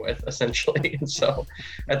run with essentially, and so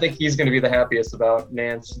I think he's going to be the happiest about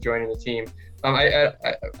Nance joining the team. I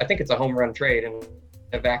think it's a home run trade in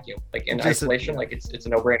a vacuum, like in isolation, like it's a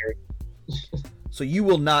no brainer. So you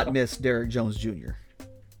will not miss Derrick Jones Jr.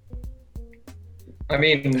 I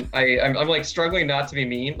mean, I'm like struggling not to be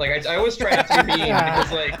mean. Like I always try not to be mean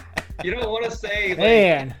because you don't want to say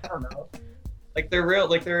Man. I don't know. They're real,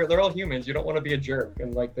 they're all humans. You don't want to be a jerk,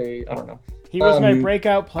 and I don't know. He was my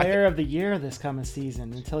breakout player of the year this coming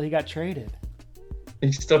season until he got traded.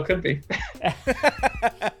 He still could be.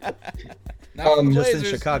 Just in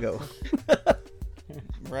Chicago.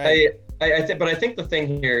 Right. But I think the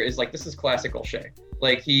thing here is this is classic Olshey.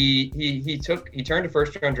 He turned a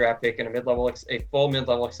first-round draft pick and a full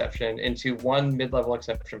mid-level exception into one mid-level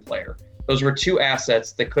exception player. Those were two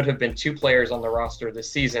assets that could have been two players on the roster this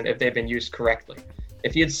season if they'd been used correctly.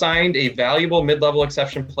 If he had signed a valuable mid-level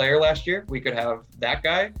exception player last year, we could have that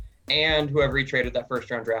guy and whoever he traded that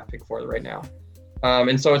first-round draft pick for right now.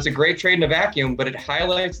 And so it's a great trade in a vacuum, but it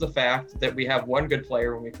highlights the fact that we have one good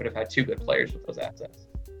player when we could have had two good players with those assets.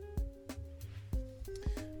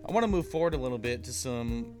 I want to move forward a little bit to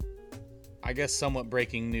some, I guess, somewhat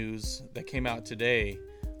breaking news that came out today.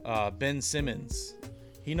 Ben Simmons,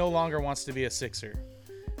 he no longer wants to be a Sixer.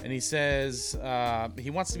 And he says he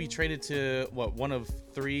wants to be traded to, one of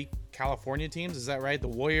 3 California teams? Is that right? The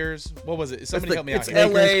Warriors? What was it? Somebody help me out here.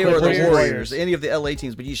 It's LA or the Warriors. Warriors. Any of the LA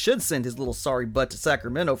teams. But you should send his little sorry butt to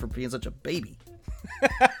Sacramento for being such a baby.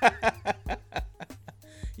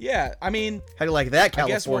 Yeah, I mean, how do you like that,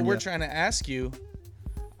 California? I guess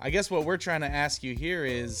what we're trying to ask you here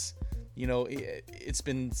is, it's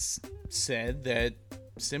been said that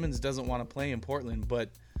Simmons doesn't want to play in Portland, but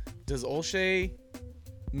does Olshey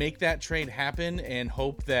make that trade happen and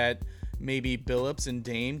hope that maybe Billups and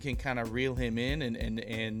Dame can kind of reel him in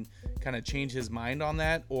and kind of change his mind on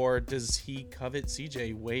that? Or does he covet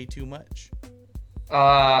CJ way too much?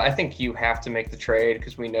 I think you have to make the trade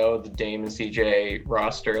because we know the Dame and CJ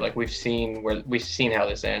roster. We've seen how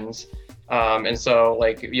this ends. And so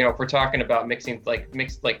like, you know, if we're talking about making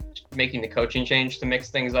the coaching change to mix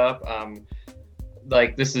things up,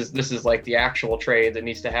 like this is like the actual trade that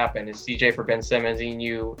needs to happen is CJ for Ben Simmons. And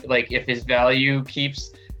you like, if his value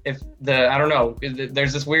keeps, I don't know,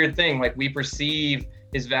 there's this weird thing, like we perceive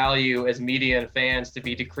his value as media and fans to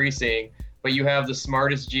be decreasing, but you have the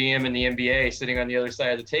smartest GM in the NBA sitting on the other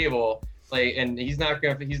side of the table, like, and he's not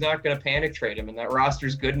gonna panic trade him, and that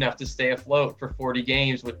roster's good enough to stay afloat for 40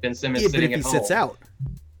 games with Ben Simmons sitting at home.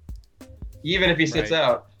 Even if he sits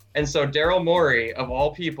out. And so Daryl Morey, of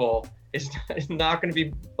all people, is not going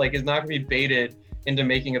to be baited into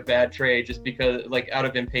making a bad trade just because, like, out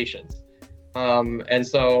of impatience. And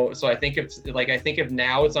so I think if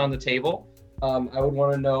now it's on the table, I would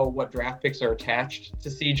want to know what draft picks are attached to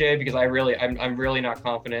CJ, because I'm really not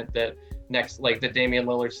confident that that Damian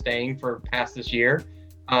Lillard's staying for past this year.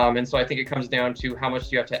 And so I think it comes down to how much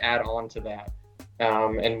do you have to add on to that,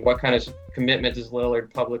 and what kind of commitment does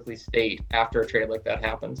Lillard publicly state after a trade like that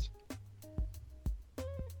happens.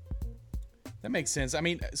 That makes sense. I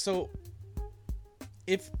mean, so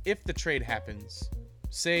if the trade happens,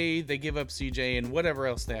 say they give up CJ and whatever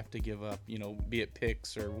else they have to give up, you know, be it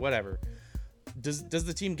picks or whatever, does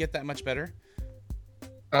the team get that much better?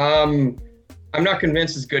 I'm not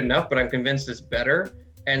convinced it's good enough, but I'm convinced it's better.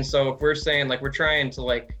 And so if we're saying we're trying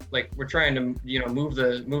to you know, move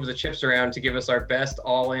the chips around to give us our best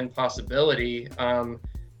all-in possibility,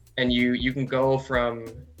 and you can go from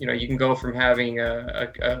having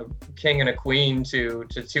a king and a queen to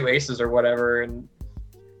two aces or whatever, and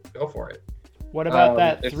go for it. What about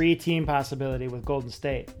that 3-team possibility with Golden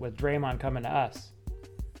State, with Draymond coming to us?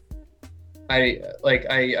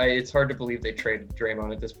 It's hard to believe they traded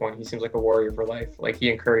Draymond at this point. He seems like a warrior for life. Like, he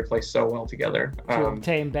and Curry play so well together. To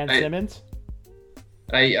obtain Ben Simmons?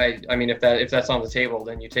 I mean, if that's on the table,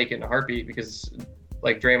 then you take it in a heartbeat, because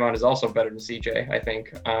like Draymond is also better than CJ, I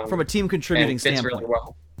think. From a team contributing standpoint. Really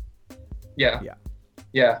well.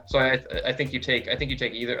 Yeah. So I think you take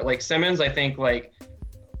either. Like Simmons, I think, like,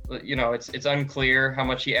 you know, it's unclear how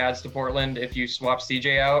much he adds to Portland if you swap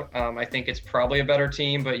CJ out. I think it's probably a better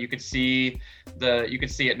team, but you could see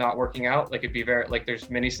it not working out. Like, it'd be there's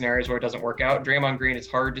many scenarios where it doesn't work out. Draymond Green,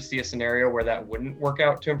 it's hard to see a scenario where that wouldn't work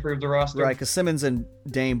out to improve the roster. Right, because Simmons and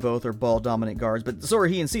Dame both are ball dominant guards, but so are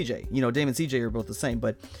he and CJ. You know, Dame and CJ are both the same.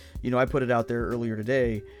 But, you know, I put it out there earlier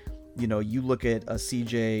today. You know, you look at a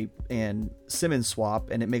CJ and Simmons swap,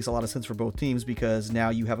 and it makes a lot of sense for both teams, because now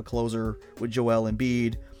you have a closer with Joel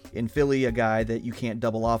Embiid. In Philly, a guy that you can't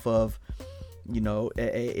double off of. You know,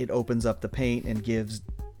 it opens up the paint and gives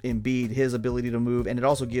Embiid his ability to move, and it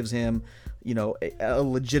also gives him, you know, a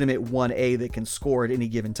legitimate 1A that can score at any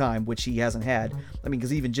given time, which he hasn't had. I mean,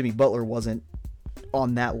 because even Jimmy Butler wasn't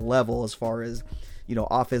on that level as far as, you know,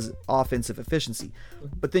 off his offensive efficiency.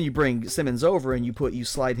 But then you bring Simmons over and you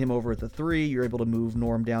slide him over at the 3. You're able to move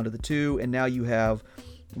Norm down to the 2, and now you have,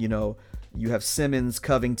 you know, you have Simmons,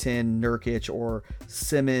 Covington, Nurkic, or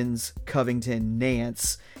Simmons, Covington,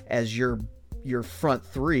 Nance as your front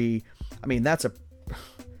 3. I mean, that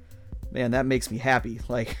makes me happy.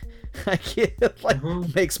 Like,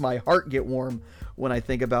 makes my heart get warm when I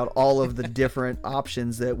think about all of the different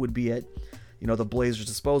options that would be at, you know, the Blazers'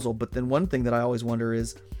 disposal. But then one thing that I always wonder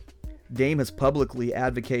is, Dame has publicly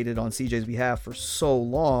advocated on CJ's behalf for so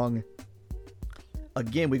long.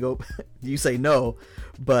 Again, you say no,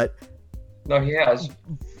 but no, he has.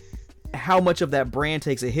 How much of that brand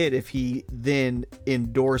takes a hit if he then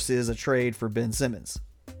endorses a trade for Ben Simmons?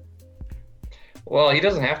 Well, he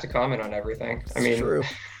doesn't have to comment on everything. I mean, true.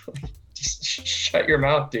 Just shut your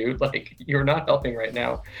mouth, dude. Like, you're not helping right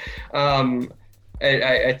now.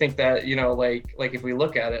 I think that, you know, like if we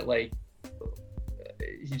look at it, like,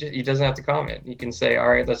 he doesn't have to comment. He can say, all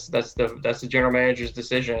right, that's the general manager's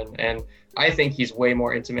decision. And I think he's way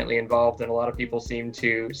more intimately involved than a lot of people seem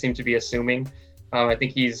to be assuming. I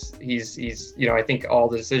think he's you know, I think all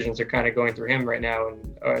the decisions are kind of going through him right now,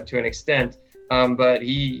 and to an extent. But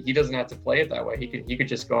he doesn't have to play it that way. He could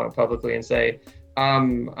just go out publicly and say,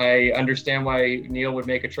 I understand why Neil would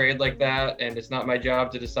make a trade like that, and it's not my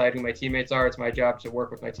job to decide who my teammates are. It's my job to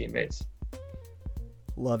work with my teammates.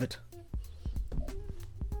 Love it.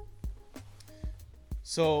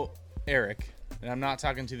 So, Eric, and I'm not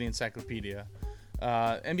talking to the encyclopedia,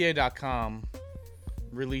 NBA.com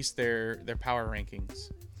released their power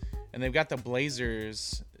rankings, and they've got the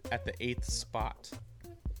Blazers at the 8th spot.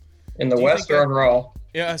 In the West or overall?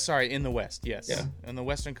 Yeah, sorry, in the West, yes. Yeah. In the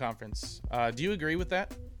Western Conference. Do you agree with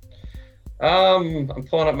that? I'm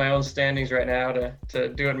pulling up my own standings right now to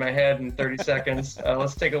do it in my head in 30 seconds.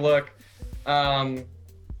 Let's take a look. I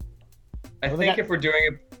think if we're doing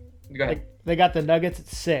it... Go ahead. They got the Nuggets at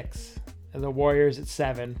 6. and the Warriors at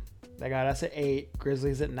 7. They got us at 8,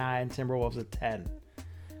 Grizzlies at 9, Timberwolves at 10.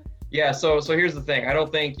 Yeah, so here's the thing. I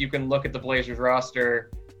don't think you can look at the Blazers roster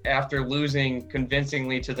after losing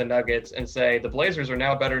convincingly to the Nuggets and say the Blazers are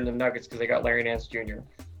now better than the Nuggets because they got Larry Nance Jr.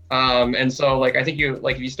 And so like I think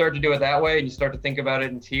if you start to do it that way and you start to think about it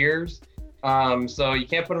in tiers, so you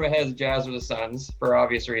can't put them ahead of the Jazz or the Suns for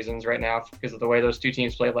obvious reasons right now because of the way those two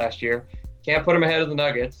teams played last year. Can't put them ahead of the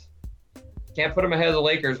Nuggets. Can't put them ahead of the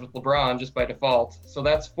Lakers with LeBron just by default. So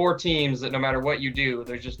that's 4 teams that no matter what you do,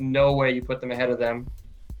 there's just no way you put them ahead of them.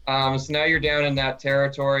 So now you're down in that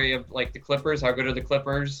territory of like the Clippers. How good are the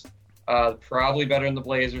Clippers? Probably better than the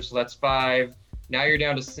Blazers. So that's 5. Now you're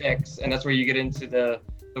down to 6, and that's where you get into the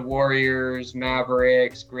Warriors,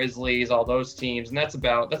 Mavericks, Grizzlies, all those teams, and that's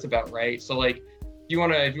about right. So like if you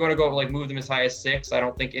want to go like move them as high as 6, I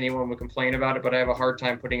don't think anyone would complain about it, but I have a hard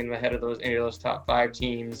time putting them ahead of any of those top 5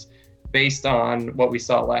 teams based on what we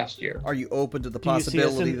saw last year. Are you open to the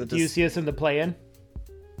possibility that do you see us in the play-in?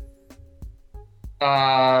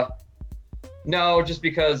 No, just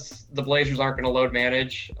because the Blazers aren't going to load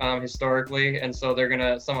manage historically, and so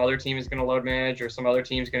some other team is going to load manage, or some other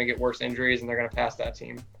team is going to get worse injuries, and they're going to pass that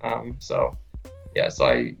team. So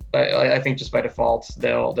I think just by default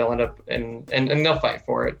they'll end up and they'll fight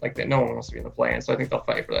for it. Like no one wants to be in the play-in, so I think they'll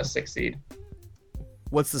fight for that 6th seed.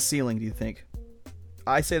 What's the ceiling, do you think?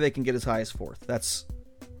 I say they can get as high as 4th. That's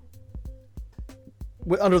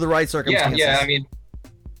under the right circumstances. Yeah. I mean,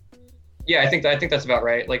 I think that's about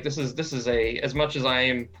right. Like this is as much as I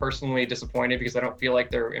am personally disappointed because I don't feel like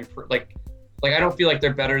they're I don't feel like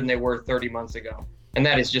they're better than they were 30 months ago, and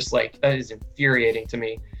that is just that is infuriating to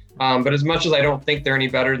me. But as much as I don't think they're any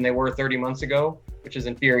better than they were 30 months ago, which is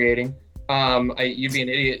infuriating, you'd be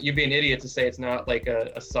an idiot to say it's not like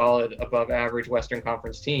a solid above average Western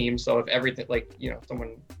Conference team. So if everything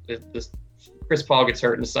this Chris Paul gets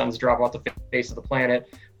hurt and the Suns drop off the face of the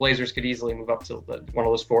planet, Blazers could easily move up to one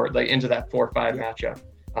of those 4, like into that 4-5 matchup.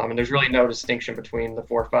 And there's really no distinction between the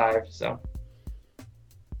 4-5.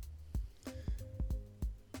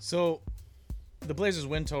 So the Blazers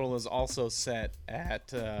win total is also set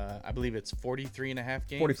at, I believe it's 43.5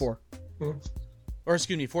 games. 44. Mm-hmm. Or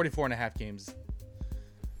excuse me, 44.5 games.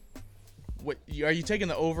 What are you taking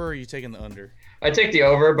the over or are you taking the under? I take the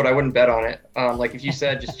over, but I wouldn't bet on it. Like if you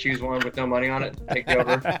said just choose one with no money on it, take the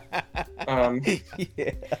over.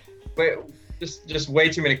 Yeah. But just way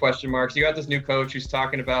too many question marks. You got this new coach who's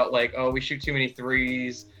talking about like, oh, we shoot too many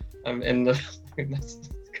threes, and that's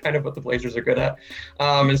kind of what the Blazers are good at.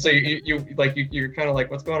 And so you're kind of like,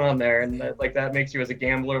 what's going on there? And that makes you as a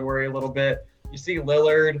gambler worry a little bit. You see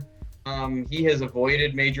Lillard. He has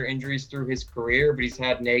avoided major injuries through his career, but he's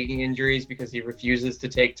had nagging injuries because he refuses to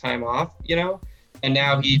take time off, and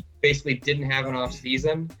now he basically didn't have an off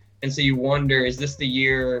season. And so you wonder, is this the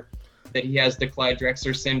year that he has the Clyde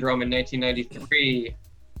Drexler syndrome in 1993?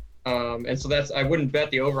 And so I wouldn't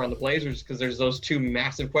bet the over on the Blazers because there's those 2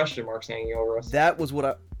 massive question marks hanging over us. That was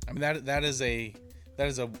what I mean, that is a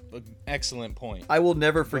excellent point. I will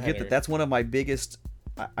never forget that. That's one of my biggest.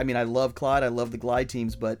 I mean, I love Clyde. I love the Glide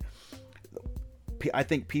teams, but I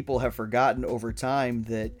think people have forgotten over time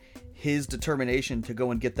that his determination to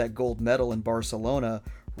go and get that gold medal in Barcelona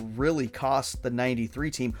really cost the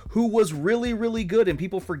 93 team, who was really, really good, and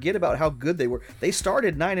people forget about how good they were. They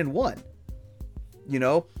started 9-1.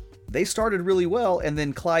 They started really well, and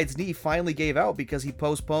then Clyde's knee finally gave out because he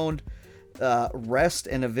postponed rest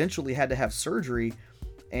and eventually had to have surgery.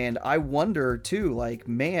 And I wonder too,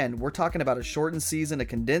 man, we're talking about a shortened season, a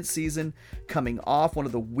condensed season, coming off one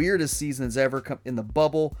of the weirdest seasons ever in the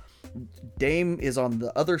bubble. Dame is on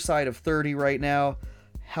the other side of 30 right now.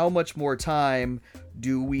 How much more time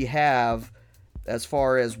do we have as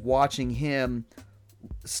far as watching him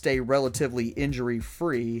stay relatively injury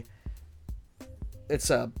free? That's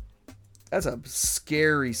a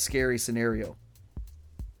scary, scary scenario.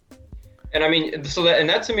 And I mean,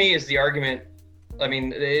 that to me is the argument. I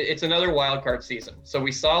mean, it's another wild card season. So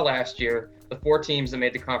we saw last year the 4 teams that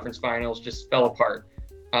made the conference finals just fell apart.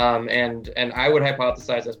 And I would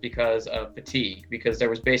hypothesize that's because of fatigue, because there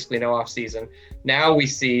was basically no off season. Now we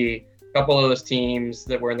see a couple of those teams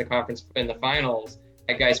that were in the finals,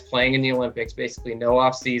 guys playing in the Olympics, basically no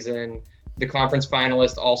off season. The conference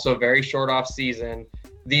finalists also very short off season.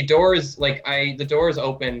 The door is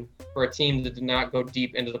open for a team that did not go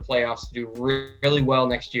deep into the playoffs to do really well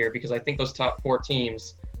next year, because I think those top 4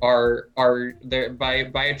 teams are there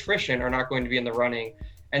by attrition are not going to be in the running.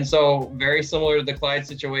 And so very similar to the Clyde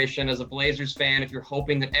situation, as a Blazers fan, if you're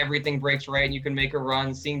hoping that everything breaks right and you can make a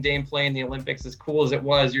run, seeing Dame play in the Olympics, as cool as it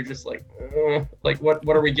was, you're just like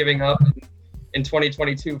what are we giving up in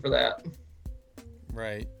 2022 for that?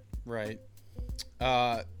 Right. Right.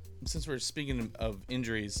 Since we're speaking of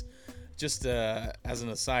injuries, just as an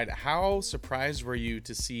aside, how surprised were you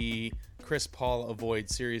to see Chris Paul avoid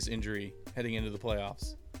serious injury heading into the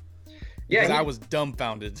playoffs? Yeah, Because I was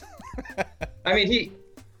dumbfounded. I mean, he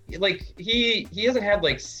hasn't had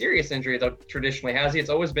like serious injury though traditionally, has he? It's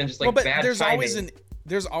always been just like but bad there's timing.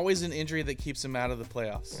 there's always an injury that keeps him out of the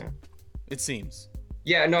playoffs. Yeah. It seems.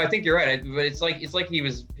 Yeah, no, I think you're right. But it's like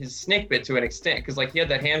his snake bit to an extent, because like he had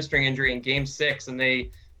that hamstring injury in Game 6, and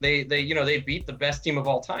they they beat the best team of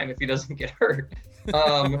all time if he doesn't get hurt.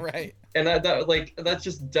 Right. And that's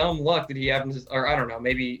just dumb luck that he happens, or I don't know,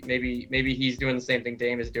 maybe he's doing the same thing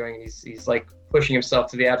Dame is doing, and he's like pushing himself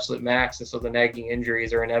to the absolute max, and so the nagging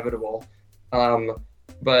injuries are inevitable.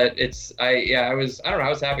 But I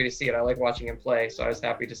was happy to see it. I like watching him play, so I was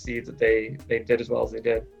happy to see that they did as well as they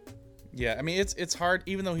did. Yeah, I mean it's hard,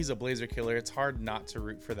 even though he's a Blazer killer, it's hard not to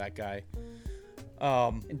root for that guy.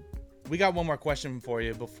 We got one more question for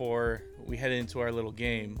you before we head into our little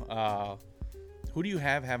game. Who do you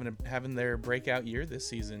have having their breakout year this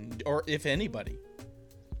season, or if anybody?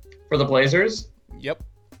 For the Blazers? Yep.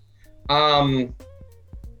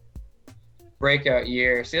 Breakout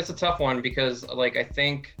year. See, that's a tough one, because like I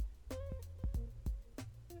think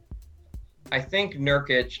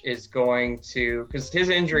Nurkic is going to, because his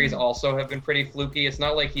injuries also have been pretty fluky. It's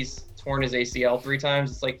not like he's torn his ACL 3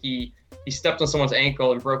 times. It's like he stepped on someone's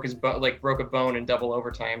ankle and broke a bone in double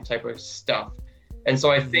overtime type of stuff. And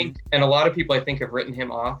so I think, and a lot of people I think have written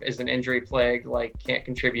him off as an injury plagued, like can't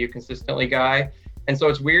contribute consistently guy. And so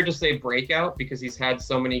it's weird to say breakout because he's had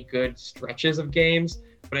so many good stretches of games,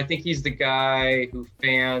 but I think he's the guy who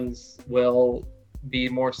fans will be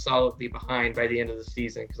more solidly behind by the end of the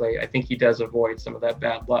season, because I think he does avoid some of that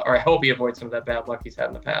bad luck, or I hope he avoids some of that bad luck he's had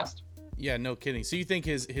in the past. Yeah, no kidding. So you think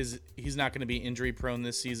he's not going to be injury prone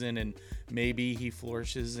this season, and maybe he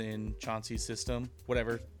flourishes in Chauncey's system,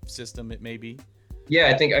 whatever system it may be? Yeah,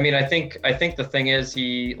 I think the thing is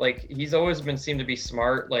he's always seemed to be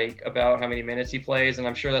smart like about how many minutes he plays, and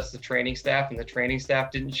I'm sure that's the training staff, and the training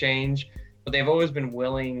staff didn't change, but they've always been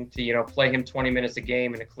willing to play him 20 minutes a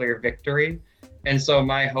game in a clear victory. And so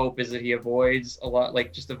my hope is that he avoids a lot,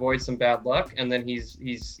 like just avoids some bad luck, and then he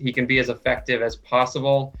can be as effective as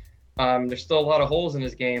possible. There's still a lot of holes in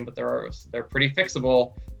his game, but they're pretty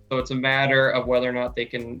fixable. So it's a matter of whether or not they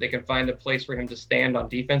can find a place for him to stand on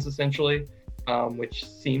defense, essentially, which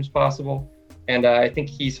seems possible. And I think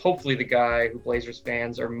he's hopefully the guy who Blazers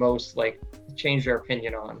fans are most like change their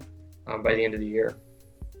opinion on by the end of the year.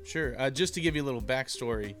 Sure. Just to give you a little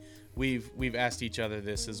backstory, we've asked each other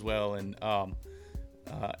this as well, and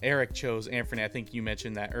Eric chose Anthony. I think you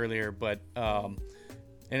mentioned that earlier, but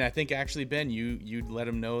and I think actually Ben, you let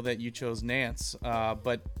him know that you chose Nance,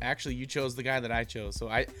 but actually you chose the guy that I chose. So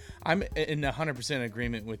I'm in 100%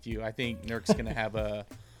 agreement with you. I think Nurk's gonna have a,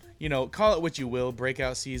 call it what you will,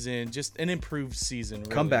 breakout season, just an improved season,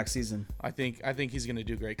 really. Comeback season. I think he's gonna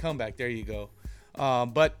do great. Comeback. There you go.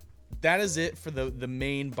 But that is it for the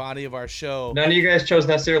main body of our show. None of you guys chose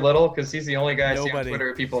Nasir Little, because he's the only guy I see on Nobody.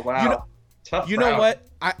 Twitter. People, wow. Tough You know crowd. what?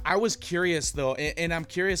 I was curious, though, and I'm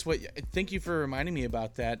curious thank you for reminding me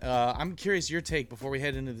about that. I'm curious your take before we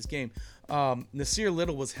head into this game. Nasir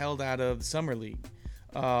Little was held out of the Summer League.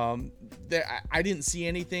 I didn't see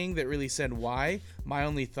anything that really said why. My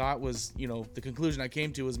only thought was, the conclusion I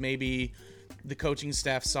came to was maybe the coaching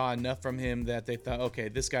staff saw enough from him that they thought, okay,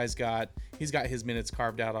 this guy's got his minutes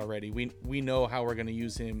carved out already. We know how we're going to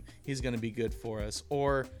use him. He's going to be good for us.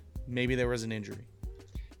 Or maybe there was an injury.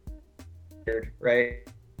 Weird, right? It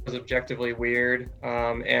was objectively weird,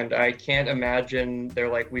 and I can't imagine they're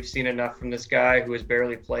like, we've seen enough from this guy who has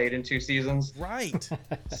barely played in 2 seasons. Right.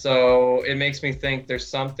 So it makes me think there's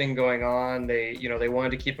something going on. They wanted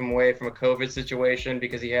to keep him away from a COVID situation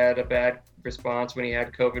because he had a bad response when he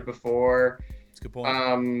had COVID before. That's a good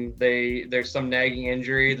point. There's some nagging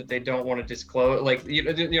injury that they don't want to disclose,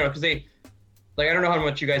 because they. Like, I don't know how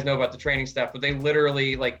much you guys know about the training staff, but they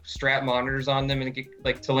literally strap monitors on them and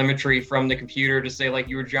get telemetry from the computer to say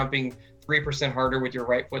you were jumping 3% harder with your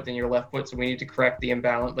right foot than your left foot. So we need to correct the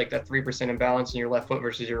imbalance, that 3% imbalance in your left foot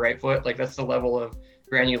versus your right foot. That's the level of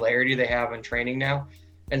granularity they have in training now.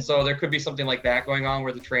 And so there could be something like that going on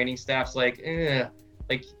where the training staff's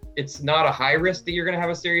it's not a high risk that you're going to have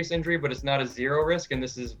a serious injury, but it's not a zero risk. And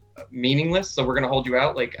this is meaningless. So we're going to hold you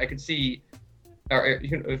out. I could see, or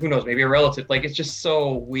who knows, maybe a relative. It's just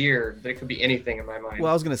so weird that it could be anything in my mind.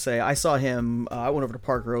 Well, I was going to say, I saw him, I went over to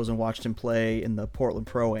Park Rose and watched him play in the Portland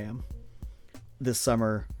Pro-Am this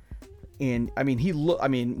summer. And when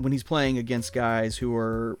he's playing against guys who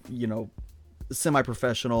are,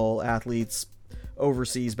 semi-professional athletes,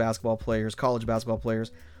 overseas basketball players, college basketball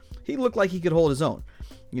players, he looked like he could hold his own.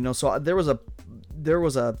 So there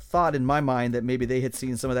was a thought in my mind that maybe they had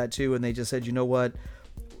seen some of that too, and they just said, you know what,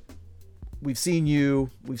 we've seen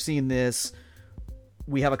this,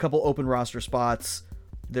 we have a couple open roster spots.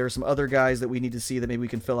 There are some other guys that we need to see that maybe we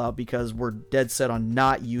can fill out, because we're dead set on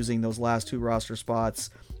not using those last 2 roster spots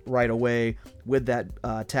right away with that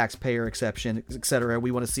taxpayer exception, etc.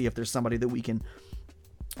 We want to see if there's somebody that we can,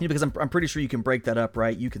 because I'm pretty sure you can break that up,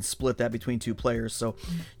 right? You can split that between 2 players. So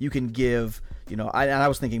you can give, I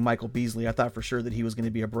was thinking Michael Beasley. I thought for sure that he was going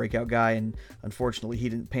to be a breakout guy, and unfortunately he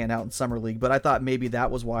didn't pan out in Summer League. But I thought maybe that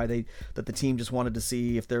was why that the team just wanted to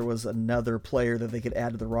see if there was another player that they could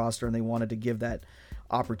add to the roster, and they wanted to give that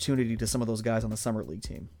opportunity to some of those guys on the Summer League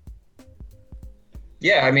team.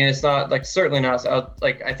 Yeah, I mean, it's not like, certainly not.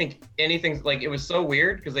 Like, I think anything, like, it was so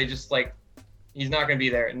weird because they just like, he's not going to be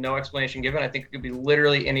there. No explanation given. I think it could be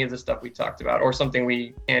literally any of the stuff we talked about, or something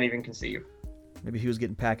we can't even conceive. Maybe he was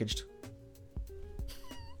getting packaged.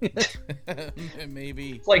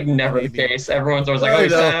 Maybe. It's like never the case. Everyone's always like, oh,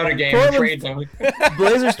 he's out of game, trade them.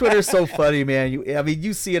 Blazers Twitter is so funny, man.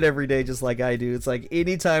 You see it every day just like I do. It's like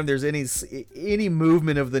anytime there's any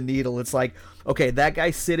movement of the needle, it's like, okay, that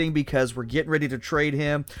guy's sitting because we're getting ready to trade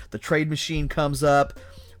him. The trade machine comes up.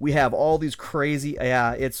 We have all these crazy,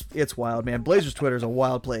 it's wild, man. Blazers Twitter is a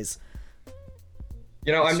wild place.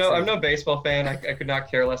 I'm no baseball fan. I could not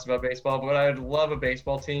care less about baseball, but I'd love a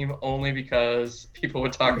baseball team only because people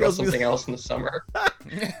would talk about something else in the summer.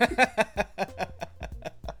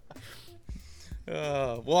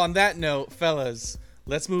 Well, on that note, fellas,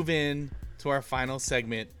 let's move in to our final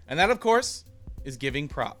segment. And that, of course, is giving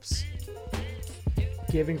props.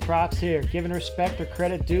 Giving props here. Giving respect or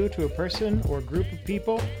credit due to a person or group of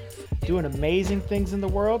people doing amazing things in the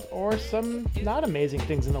world, or some not amazing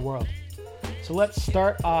things in the world. So let's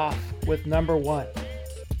start off with number 1.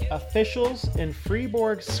 Officials in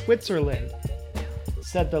Fribourg, Switzerland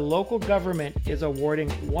said the local government is awarding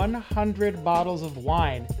 100 bottles of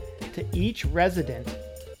wine to each resident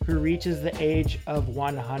who reaches the age of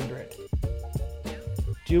 100.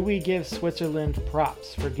 Do we give Switzerland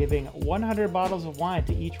props for giving 100 bottles of wine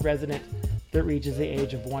to each resident that reaches the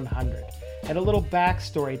age of 100? And a little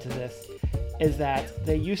backstory to this is that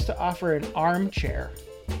they used to offer an armchair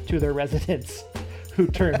to their residents who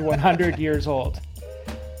turned 100 years old.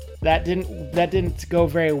 That didn't go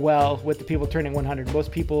very well with the people turning 100.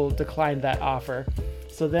 Most people declined that offer.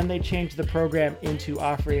 So then they changed the program into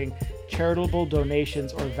offering charitable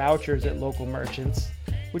donations or vouchers at local merchants,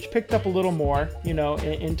 which picked up a little more.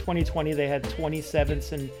 In 2020 they had 27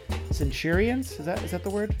 centurions. Is that the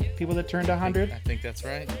word? People that turned 100. I think that's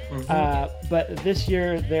right. Mm-hmm. But this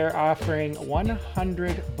year they're offering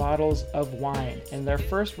 100 bottles of wine, and their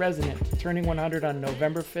first resident turning 100 on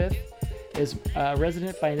November 5th is a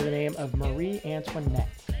resident by the name of Marie Antoinette.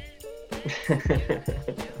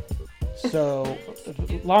 So,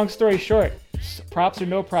 long story short, props or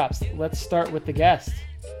no props? Let's start with the guest.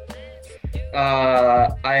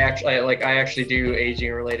 I actually do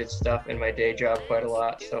aging related stuff in my day job quite a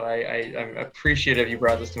lot, so I'm appreciative you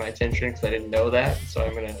brought this to my attention because I didn't know that, so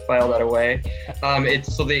I'm gonna file that away.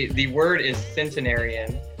 The word is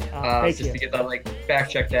centenarian, just to get that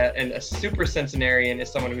fact check that, and a super centenarian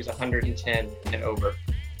is someone who's 110 and over,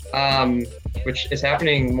 which is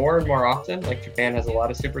happening more and more often. Like Japan has a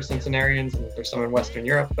lot of super centenarians, and there's some in Western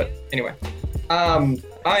Europe, but anyway.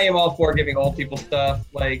 I am all for giving old people stuff.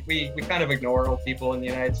 Like, we kind of ignore old people in the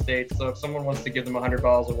United States. So if someone wants to give them 100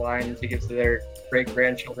 bottles of wine to give to their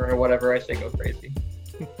great-grandchildren or whatever, I say go crazy.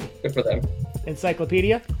 Good for them.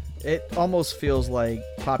 Encyclopedia? It almost feels like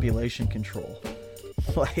population control.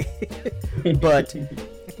 But,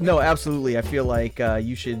 no, absolutely. I feel like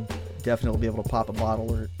you should definitely be able to pop a bottle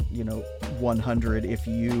or, 100 if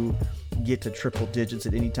you get to triple digits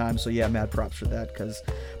at any time. So yeah, mad props for that.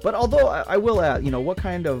 But although I will add, what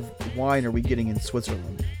kind of wine are we getting in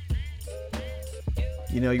Switzerland?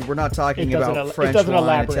 We're not talking about French wine,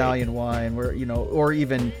 elaborate. Italian wine, or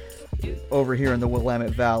even over here in the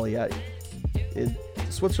Willamette Valley. Is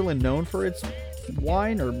Switzerland known for its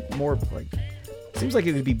wine, or more like? Seems like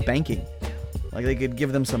it would be banking. Like they could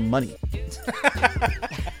give them some money.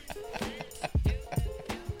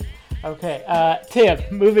 Okay, Tim,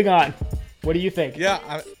 moving on. What do you think? Yeah,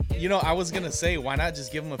 I was going to say, why not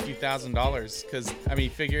just give them a few $1,000s? Because,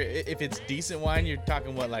 figure if it's decent wine, you're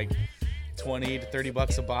talking, $20 to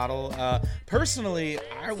 $30 a bottle. Personally,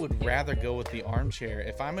 I would rather go with the armchair.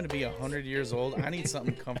 If I'm going to be 100 years old, I need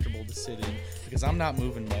something comfortable to sit in because I'm not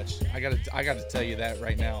moving much. I got to tell you that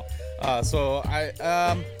right now. So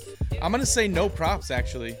I'm going to say no props,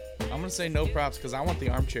 actually. I'm going to say no props because I want the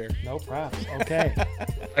armchair. No props. Okay.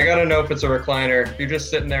 I gotta know if it's a recliner. If you're just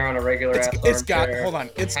sitting there on a regular ass armchair. Hold on.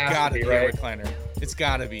 It's has to gotta be, be right? a recliner. It's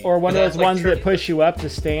gotta be. Or one of That's those like ones true. that push you up to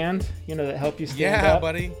stand, that help you stand yeah, up.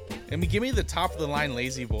 buddy. I mean, give me the top of the line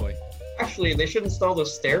lazy boy. Actually, they should install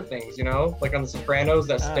those stair things, like on The Sopranos,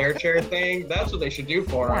 that stair chair thing. That's what they should do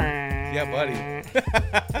for them. Yeah,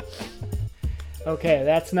 buddy. Okay,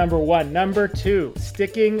 that's number 1. Number 2,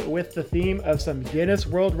 sticking with the theme of some Guinness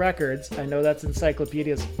World Records. I know that's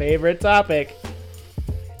Encyclopedia's favorite topic.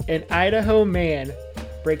 An Idaho man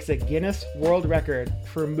breaks a Guinness World Record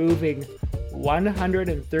for moving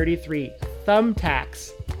 133 thumbtacks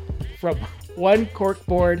from one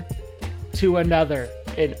corkboard to another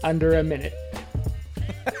in under a minute.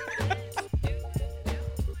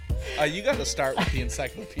 You got to start with the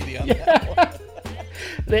encyclopedia on that one.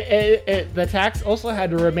 The tacks also had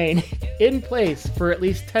to remain in place for at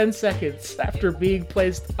least 10 seconds after being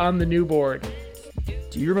placed on the new board.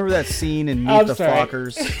 Do you remember that scene in Meet I'm the sorry.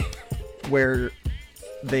 Fockers where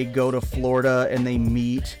they go to Florida and they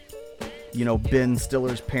meet, Ben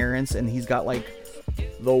Stiller's parents, and he's got like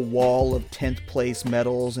the wall of 10th place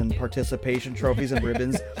medals and participation trophies and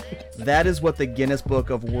ribbons? That is what the Guinness Book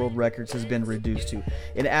of World Records has been reduced to.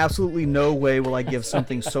 In absolutely no way will I give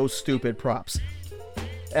something so stupid props.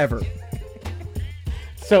 Ever.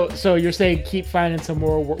 So you're saying keep finding some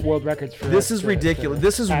more world records for This us is to- ridiculous. to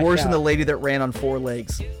This is hash worse than out. the lady that ran on 4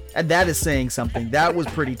 legs. And that is saying something. That was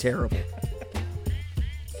pretty terrible.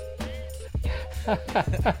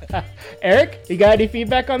 Eric, you got any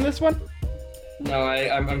feedback on this one? No,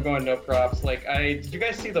 I'm going no props. Did you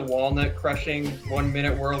guys see the walnut crushing 1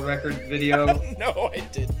 minute world record video? No, I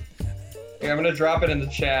didn't. Yeah, I'm gonna drop it in the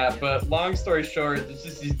chat, but long story short, it's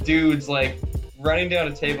just these dudes running down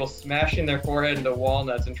a table, smashing their forehead into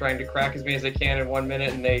walnuts and trying to crack as many as they can in 1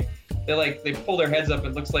 minute, and they pull their heads up.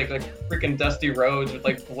 It looks like freaking Dusty Rhodes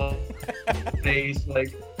with blood face,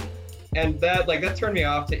 and that turned me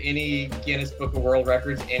off to any Guinness Book of World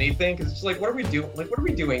Records anything, because it's just what are we doing? What are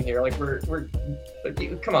we doing here? We're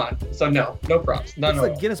come on. So no props. None It's at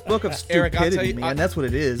the all. Guinness Book of Eric, I'll tell Stupidity, you- man. That's what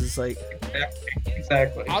it is. It's like,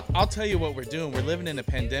 Exactly. I'll tell you what we're doing. We're living in a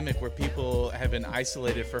pandemic where people have been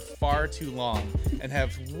isolated for far too long and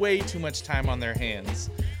have way too much time on their hands.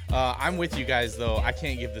 I'm with you guys, though. I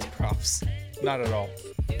can't give this props. Not at all.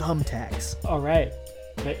 thumbtacks. All right.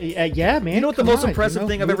 Yeah, man. You know what the come most on, impressive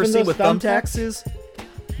thing I've ever moving seen those with thumbtacks is?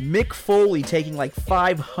 Mick Foley taking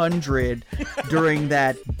 500 during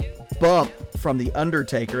that bump from The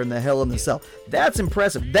Undertaker in the Hell in the Cell. That's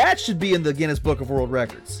impressive. That should be in the Guinness Book of World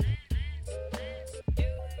Records.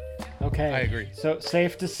 Okay. I agree. So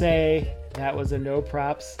safe to say that was a no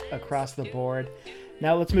props across the board.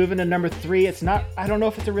 Now let's move into number 3. It's not, I don't know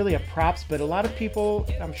if it's really a props, but a lot of people,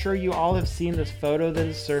 I'm sure you all have seen this photo that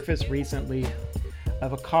has surfaced recently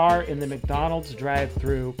of a car in the McDonald's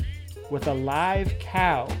drive-thru with a live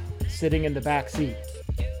cow sitting in the back seat.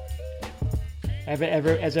 Has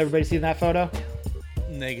everybody seen that photo?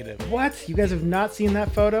 Negative. What? You guys have not seen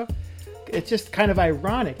that photo? It's just kind of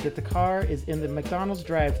ironic that the car is in the McDonald's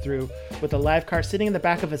drive-thru with a live car sitting in the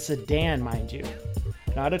back of a sedan, mind you.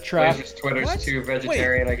 Not a truck. Blazers Twitter's What? too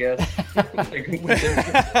vegetarian, I guess.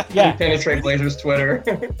 Yeah. Penetrate Blazers Twitter.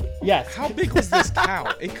 Yes. How big was this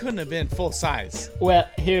cow? It couldn't have been full size. Well,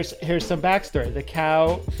 here's some backstory. The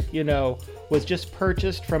cow, was just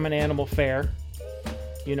purchased from an animal fair.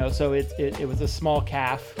 So it was a small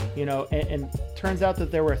calf. And turns out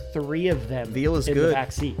that there were 3 of them Veal is in good. the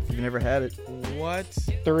back seat. If you've never had it. What?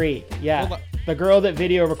 3, yeah. Hold on. The girl that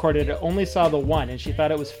video recorded it only saw the one, and she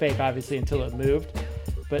thought it was fake, obviously, until it moved.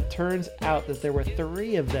 But turns out that there were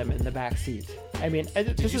 3 of them in the back seat. I mean,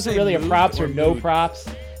 this you isn't say really a moved props or or no mood? props.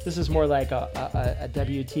 This is more like a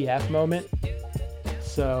WTF moment.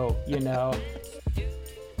 So,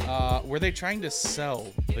 Were they trying to sell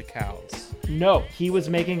the cows? no, he was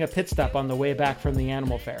making a pit stop on the way back from the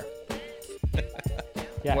animal fair.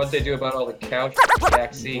 Yes. What they do about all the couch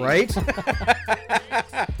back seats. Right?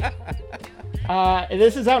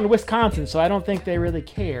 This is out in Wisconsin, so I don't think they really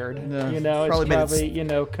cared. No, It's probably made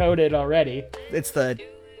probably, coded already. It's the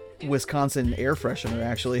Wisconsin air freshener,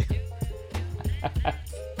 actually.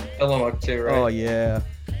 Tillamook too, right? Oh, yeah.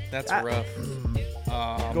 That's rough.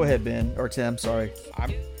 Go ahead, Ben. Or Tim, sorry.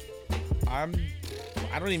 I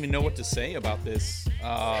don't even know what to say about this.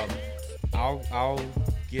 I'll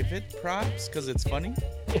give it props because it's funny.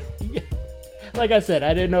 Like I said,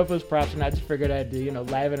 I didn't know if it was props, and I just figured I'd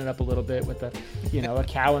liven it up a little bit with a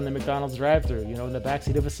cow in the McDonald's drive-thru, in the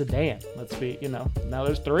backseat of a sedan. Let's be, now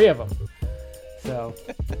there's 3 of them. So,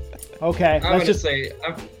 okay, I'm let's gonna just, say,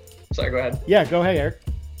 sorry, go ahead. yeah, go ahead, Eric.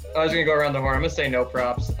 I was gonna go around the horn. I'm gonna say no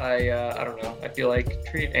props. I don't know. I feel like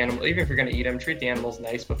treat animals, even if you're gonna eat them, treat the animals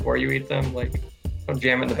nice before you eat them. Like, don't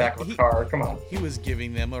jam it in the back of a car. Come on. He was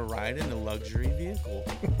giving them a ride in a luxury vehicle.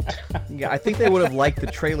 Yeah, I think they would have liked the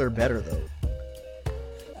trailer better though.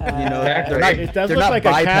 You know, Exactly. they're not, It does they're look not like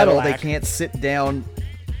a bipedal. They Cadillac. can't sit down.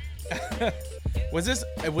 Was this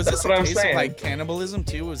a what case I'm of saying. like cannibalism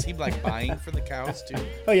too? Was he like buying for the cows too?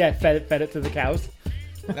 Oh yeah, fed it to the cows.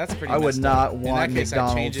 That's pretty. I would messed not up. In want that case,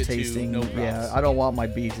 I'd change McDonald's it to tasting. no props. Yeah, I don't want my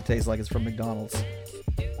beef to taste like it's from McDonald's.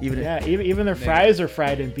 Even if, Yeah, even their fries are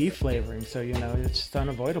fried in beef flavoring, so you know it's just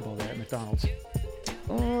unavoidable there at McDonald's.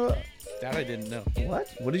 That I didn't know. what?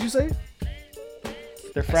 What did you say?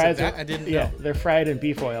 Their fries that are I didn't yeah, know. they're fried in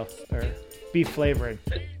beef oil or beef flavoring.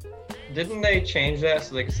 Didn't they change that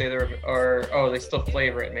so they could say they still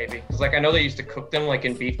flavor it maybe? Because like I know they used to cook them like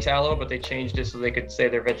in beef tallow, but they changed it so they could say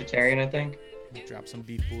they're vegetarian. I think. Drop some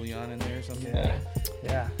beef bouillon in there or something. Yeah.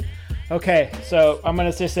 Yeah. Okay, so I'm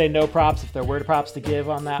gonna just say no props if there were props to give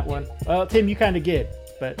on that one. Well, Tim, you kind of did,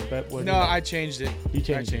 but what? No, I changed it. you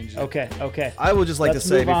changed. I changed it. Okay. I would just like Let's to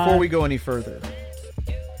say move before on. we go any further,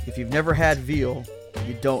 if you've never had veal,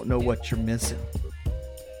 you don't know what you're missing.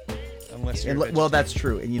 Unless you're And a well, that's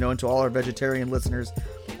vegetarian. true. And you know, and to all our vegetarian listeners,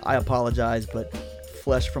 I apologize, but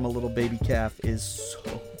flesh from a little baby calf is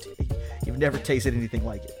so. You've never tasted anything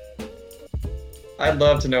like it. I'd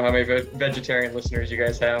love to know how many vegetarian listeners you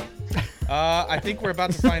guys have. I think we're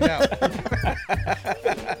about to find out.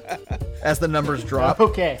 As the numbers drop.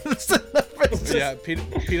 Okay. Yeah,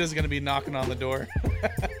 Peter's gonna be knocking on the door.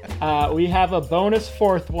 We have a bonus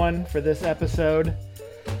fourth one for this episode.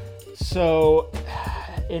 So,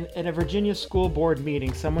 in a Virginia school board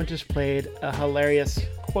meeting, someone just played a hilarious,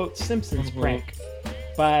 quote, Simpsons prank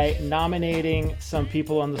by nominating some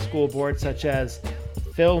people on the school board, such as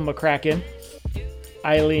Phil McCracken,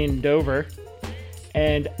 Eileen Dover,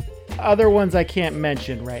 and other ones I can't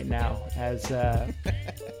mention right now, as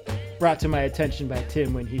brought to my attention by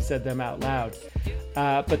Tim when he said them out loud.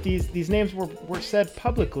 But these names were said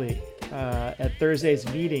publicly at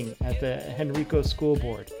Thursday's meeting at the Henrico School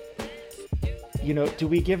Board. You know, do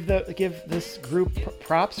we give this group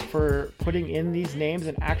props for putting in these names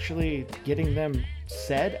and actually getting them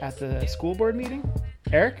said at the school board meeting?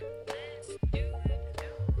 Eric?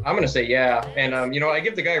 I'm gonna say yeah, and I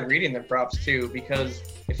give the guy reading the props too because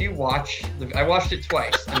if you watch, I watched it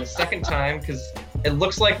twice, and the second time because it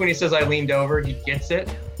looks like when he says I leaned over, he gets it,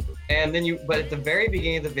 and then but at the very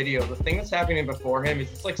beginning of the video, the thing that's happening before him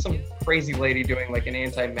is it's like some crazy lady doing like an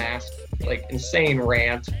anti-mask, like insane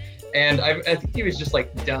rant, and I think he was just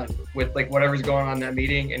like done with like whatever's going on in that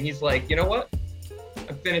meeting, and he's like, you know what?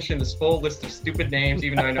 I'm finishing this full list of stupid names,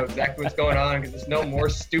 even though I know exactly what's going on because it's no more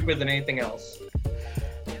stupid than anything else.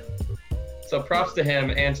 So props to him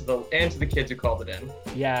and to the kids who called it in.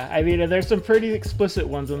 Yeah, I mean, there's some pretty explicit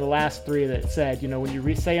ones in the last three that said, you know, when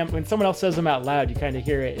you say them, when someone else says them out loud, you kind of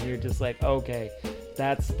hear it and you're just like, okay,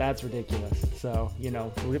 that's ridiculous. So, you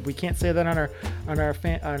know, we can't say that on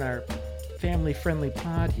our family friendly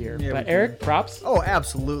pod here. Yeah, but we Eric, can. props. Oh,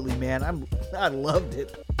 absolutely, man. I loved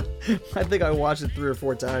it. I think I watched it 3 or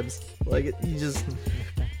 4 times. Like you just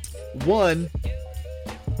one.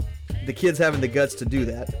 The kids having the guts to do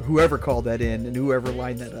that, whoever called that in and whoever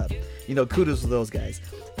lined that up, you know, kudos to those guys.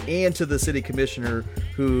 And to the city commissioner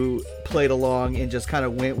who played along and just kind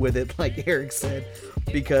of went with it, like Eric said,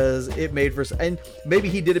 because it made for, and maybe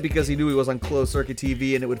he did it because he knew he was on closed circuit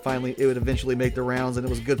TV and it would eventually make the rounds and it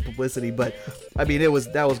was good publicity. But I mean, that was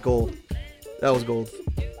gold. That was gold.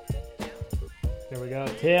 There we go.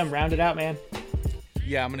 Tim, round it out, man.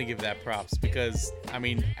 Yeah, I'm gonna give that props because I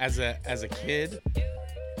mean, as a kid,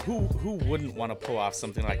 who wouldn't want to pull off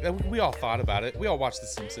something like that? We all thought about it. We all watched The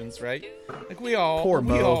Simpsons, right? Like we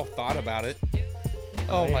all thought about it.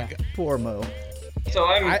 Oh my god, Poor Mo. So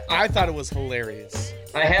I thought it was hilarious.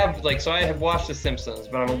 I have watched The Simpsons,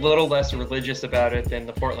 but I'm a little less religious about it than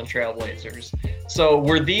the Portland Trailblazers. So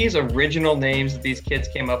were these original names that these kids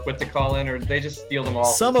came up with to call in, or did they just steal them all?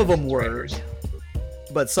 Some from of them Simpsons were, writers?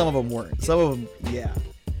 but some of them weren't. Some of them, yeah.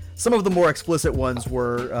 Some of the more explicit ones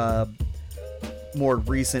were more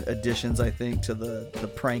recent additions, I think, to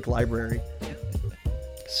the prank library.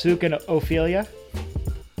 Suk and Ophelia.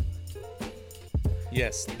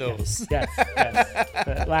 Yes, those. Yes.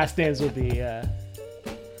 The last names will be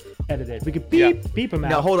edited. We could beep them out.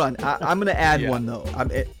 Now, hold on. I'm going to add Yeah. one, though.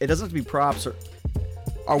 It doesn't have to be props.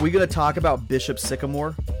 Are we going to talk about Bishop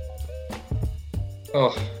Sycamore?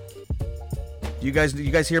 Oh, Do you guys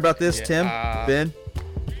hear about this, Yeah, Tim? Ben?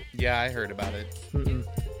 Yeah, I heard about it. Mm-mm.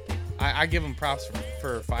 I give him props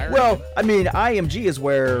for firing. Well, him. I mean, IMG is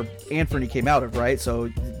where Anthony came out of, right? So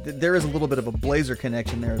there is a little bit of a Blazer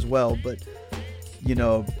connection there as well, but you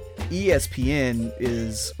know, ESPN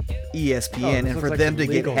is ESPN, and for them to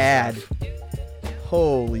get had,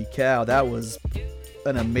 holy cow, that was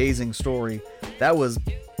an amazing story. That was,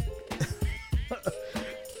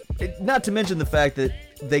 not to mention the fact that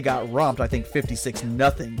they got romped, I think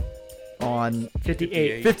 56-0 on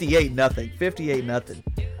 58-0.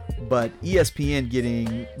 But ESPN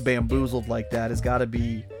getting bamboozled like that has got to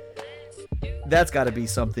be, that's got to be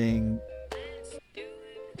something,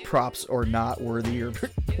 props or not worthy. Or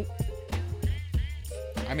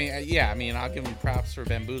I mean, yeah, I mean, I'll give them props for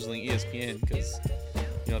bamboozling ESPN because,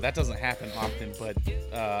 you know, that doesn't happen often. But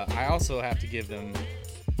I also have to give them,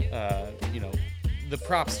 you know, the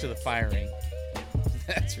props to the firing.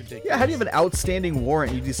 That's ridiculous. Yeah, how do you have an outstanding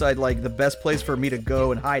warrant? You decide, like, the best place for me to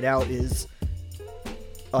go and hide out is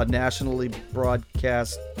a nationally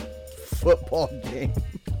broadcast football game.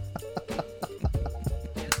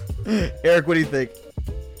 Eric, what do you think?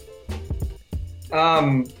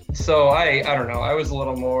 So I don't know. I was a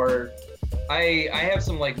little more. I have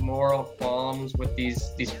some like moral qualms with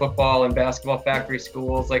these football and basketball factory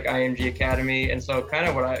schools like IMG Academy, and so kind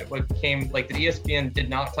of what came like the ESPN did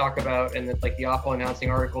not talk about, and that like the awful announcing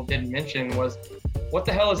article didn't mention was, what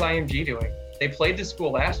the hell is IMG doing? They played this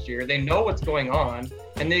school last year. They know what's going on,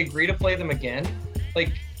 and they agree to play them again.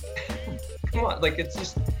 Like, come on! Like, it's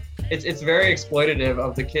just, it's very exploitative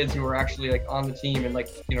of the kids who are actually like on the team and like,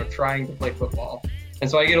 you know, trying to play football. And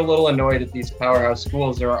so I get a little annoyed at these powerhouse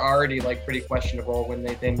schools that are already like pretty questionable when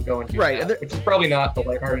they then go into right, that, which is probably not the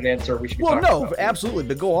lighthearted answer we should be talking about. Absolutely,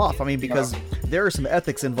 but go off. I mean, because there are some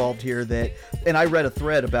ethics involved here that, and I read a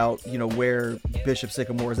thread about, you know, where Bishop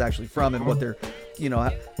Sycamore is actually from and what they're, you know,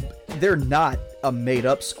 they're not a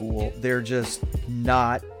made-up school. They're just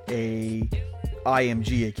not a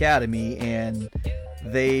IMG Academy, and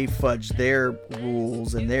they fudge their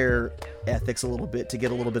rules and their ethics a little bit to get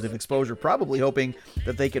a little bit of exposure, probably hoping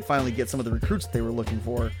that they could finally get some of the recruits that they were looking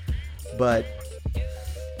for. But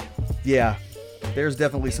yeah, there's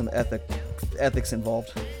definitely some ethics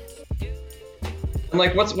involved. And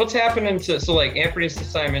like, what's happening to, so like Anthony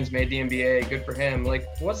Simons made the NBA, good for him. Like,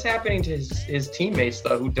 what's happening to his teammates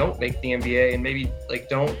though who don't make the NBA and maybe like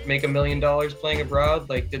don't make $1 million playing abroad?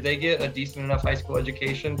 Like, did they get a decent enough high school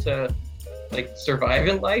education to like survive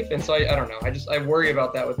in life? And so I don't know. I worry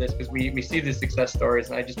about that with this, because we see the success stories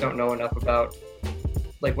and I just don't know enough about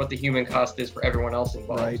like what the human cost is for everyone else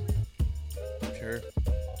involved. Right. Sure.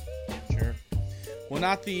 Well,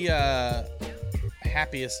 not the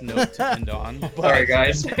happiest note to end on. But sorry,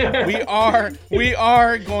 guys. we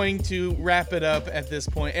are going to wrap it up at this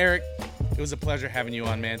point. Eric, it was a pleasure having you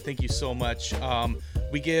on, man. Thank you so much.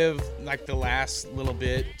 We give like the last little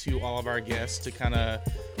bit to all of our guests to kind of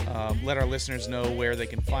let our listeners know where they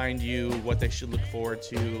can find you, what they should look forward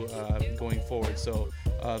to going forward. So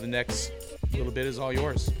the next little bit is all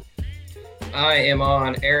yours. I am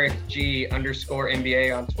on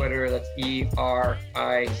EricG_NBA on Twitter. That's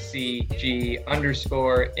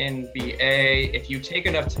ERICG_NBA. If you take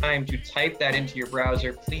enough time to type that into your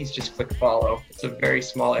browser, please just click follow. It's a very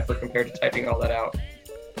small effort compared to typing all that out.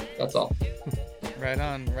 That's all. Right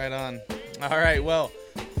on. All right, well,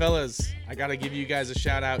 fellas, I got to give you guys a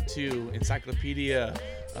shout out to Encyclopedia,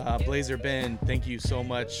 Blazer Ben. Thank you so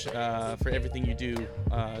much for everything you do.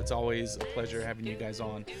 It's always a pleasure having you guys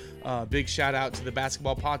on. Big shout out to the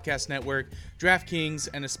Basketball Podcast Network, DraftKings,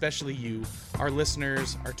 and especially you, our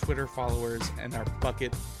listeners, our Twitter followers, and our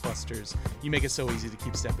bucket busters. You make it so easy to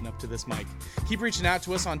keep stepping up to this mic. Keep reaching out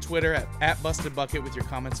to us on Twitter at BustedBucket with your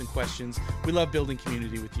comments and questions. We love building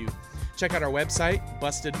community with you. Check out our website,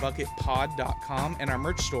 bustedbucketpod.com, and our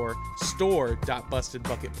merch store,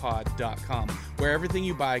 store.bustedbucketpod.com, where everything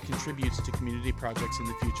you buy contributes to community projects in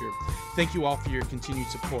the future. Thank you all for your continued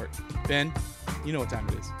support. Ben, you know what time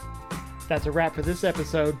it is. That's a wrap for this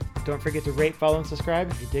episode. Don't forget to rate, follow, and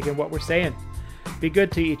subscribe if you're digging what we're saying. Be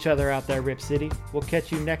good to each other out there, Rip City. We'll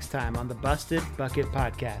catch you next time on the Busted Bucket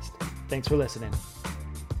Podcast. Thanks for listening.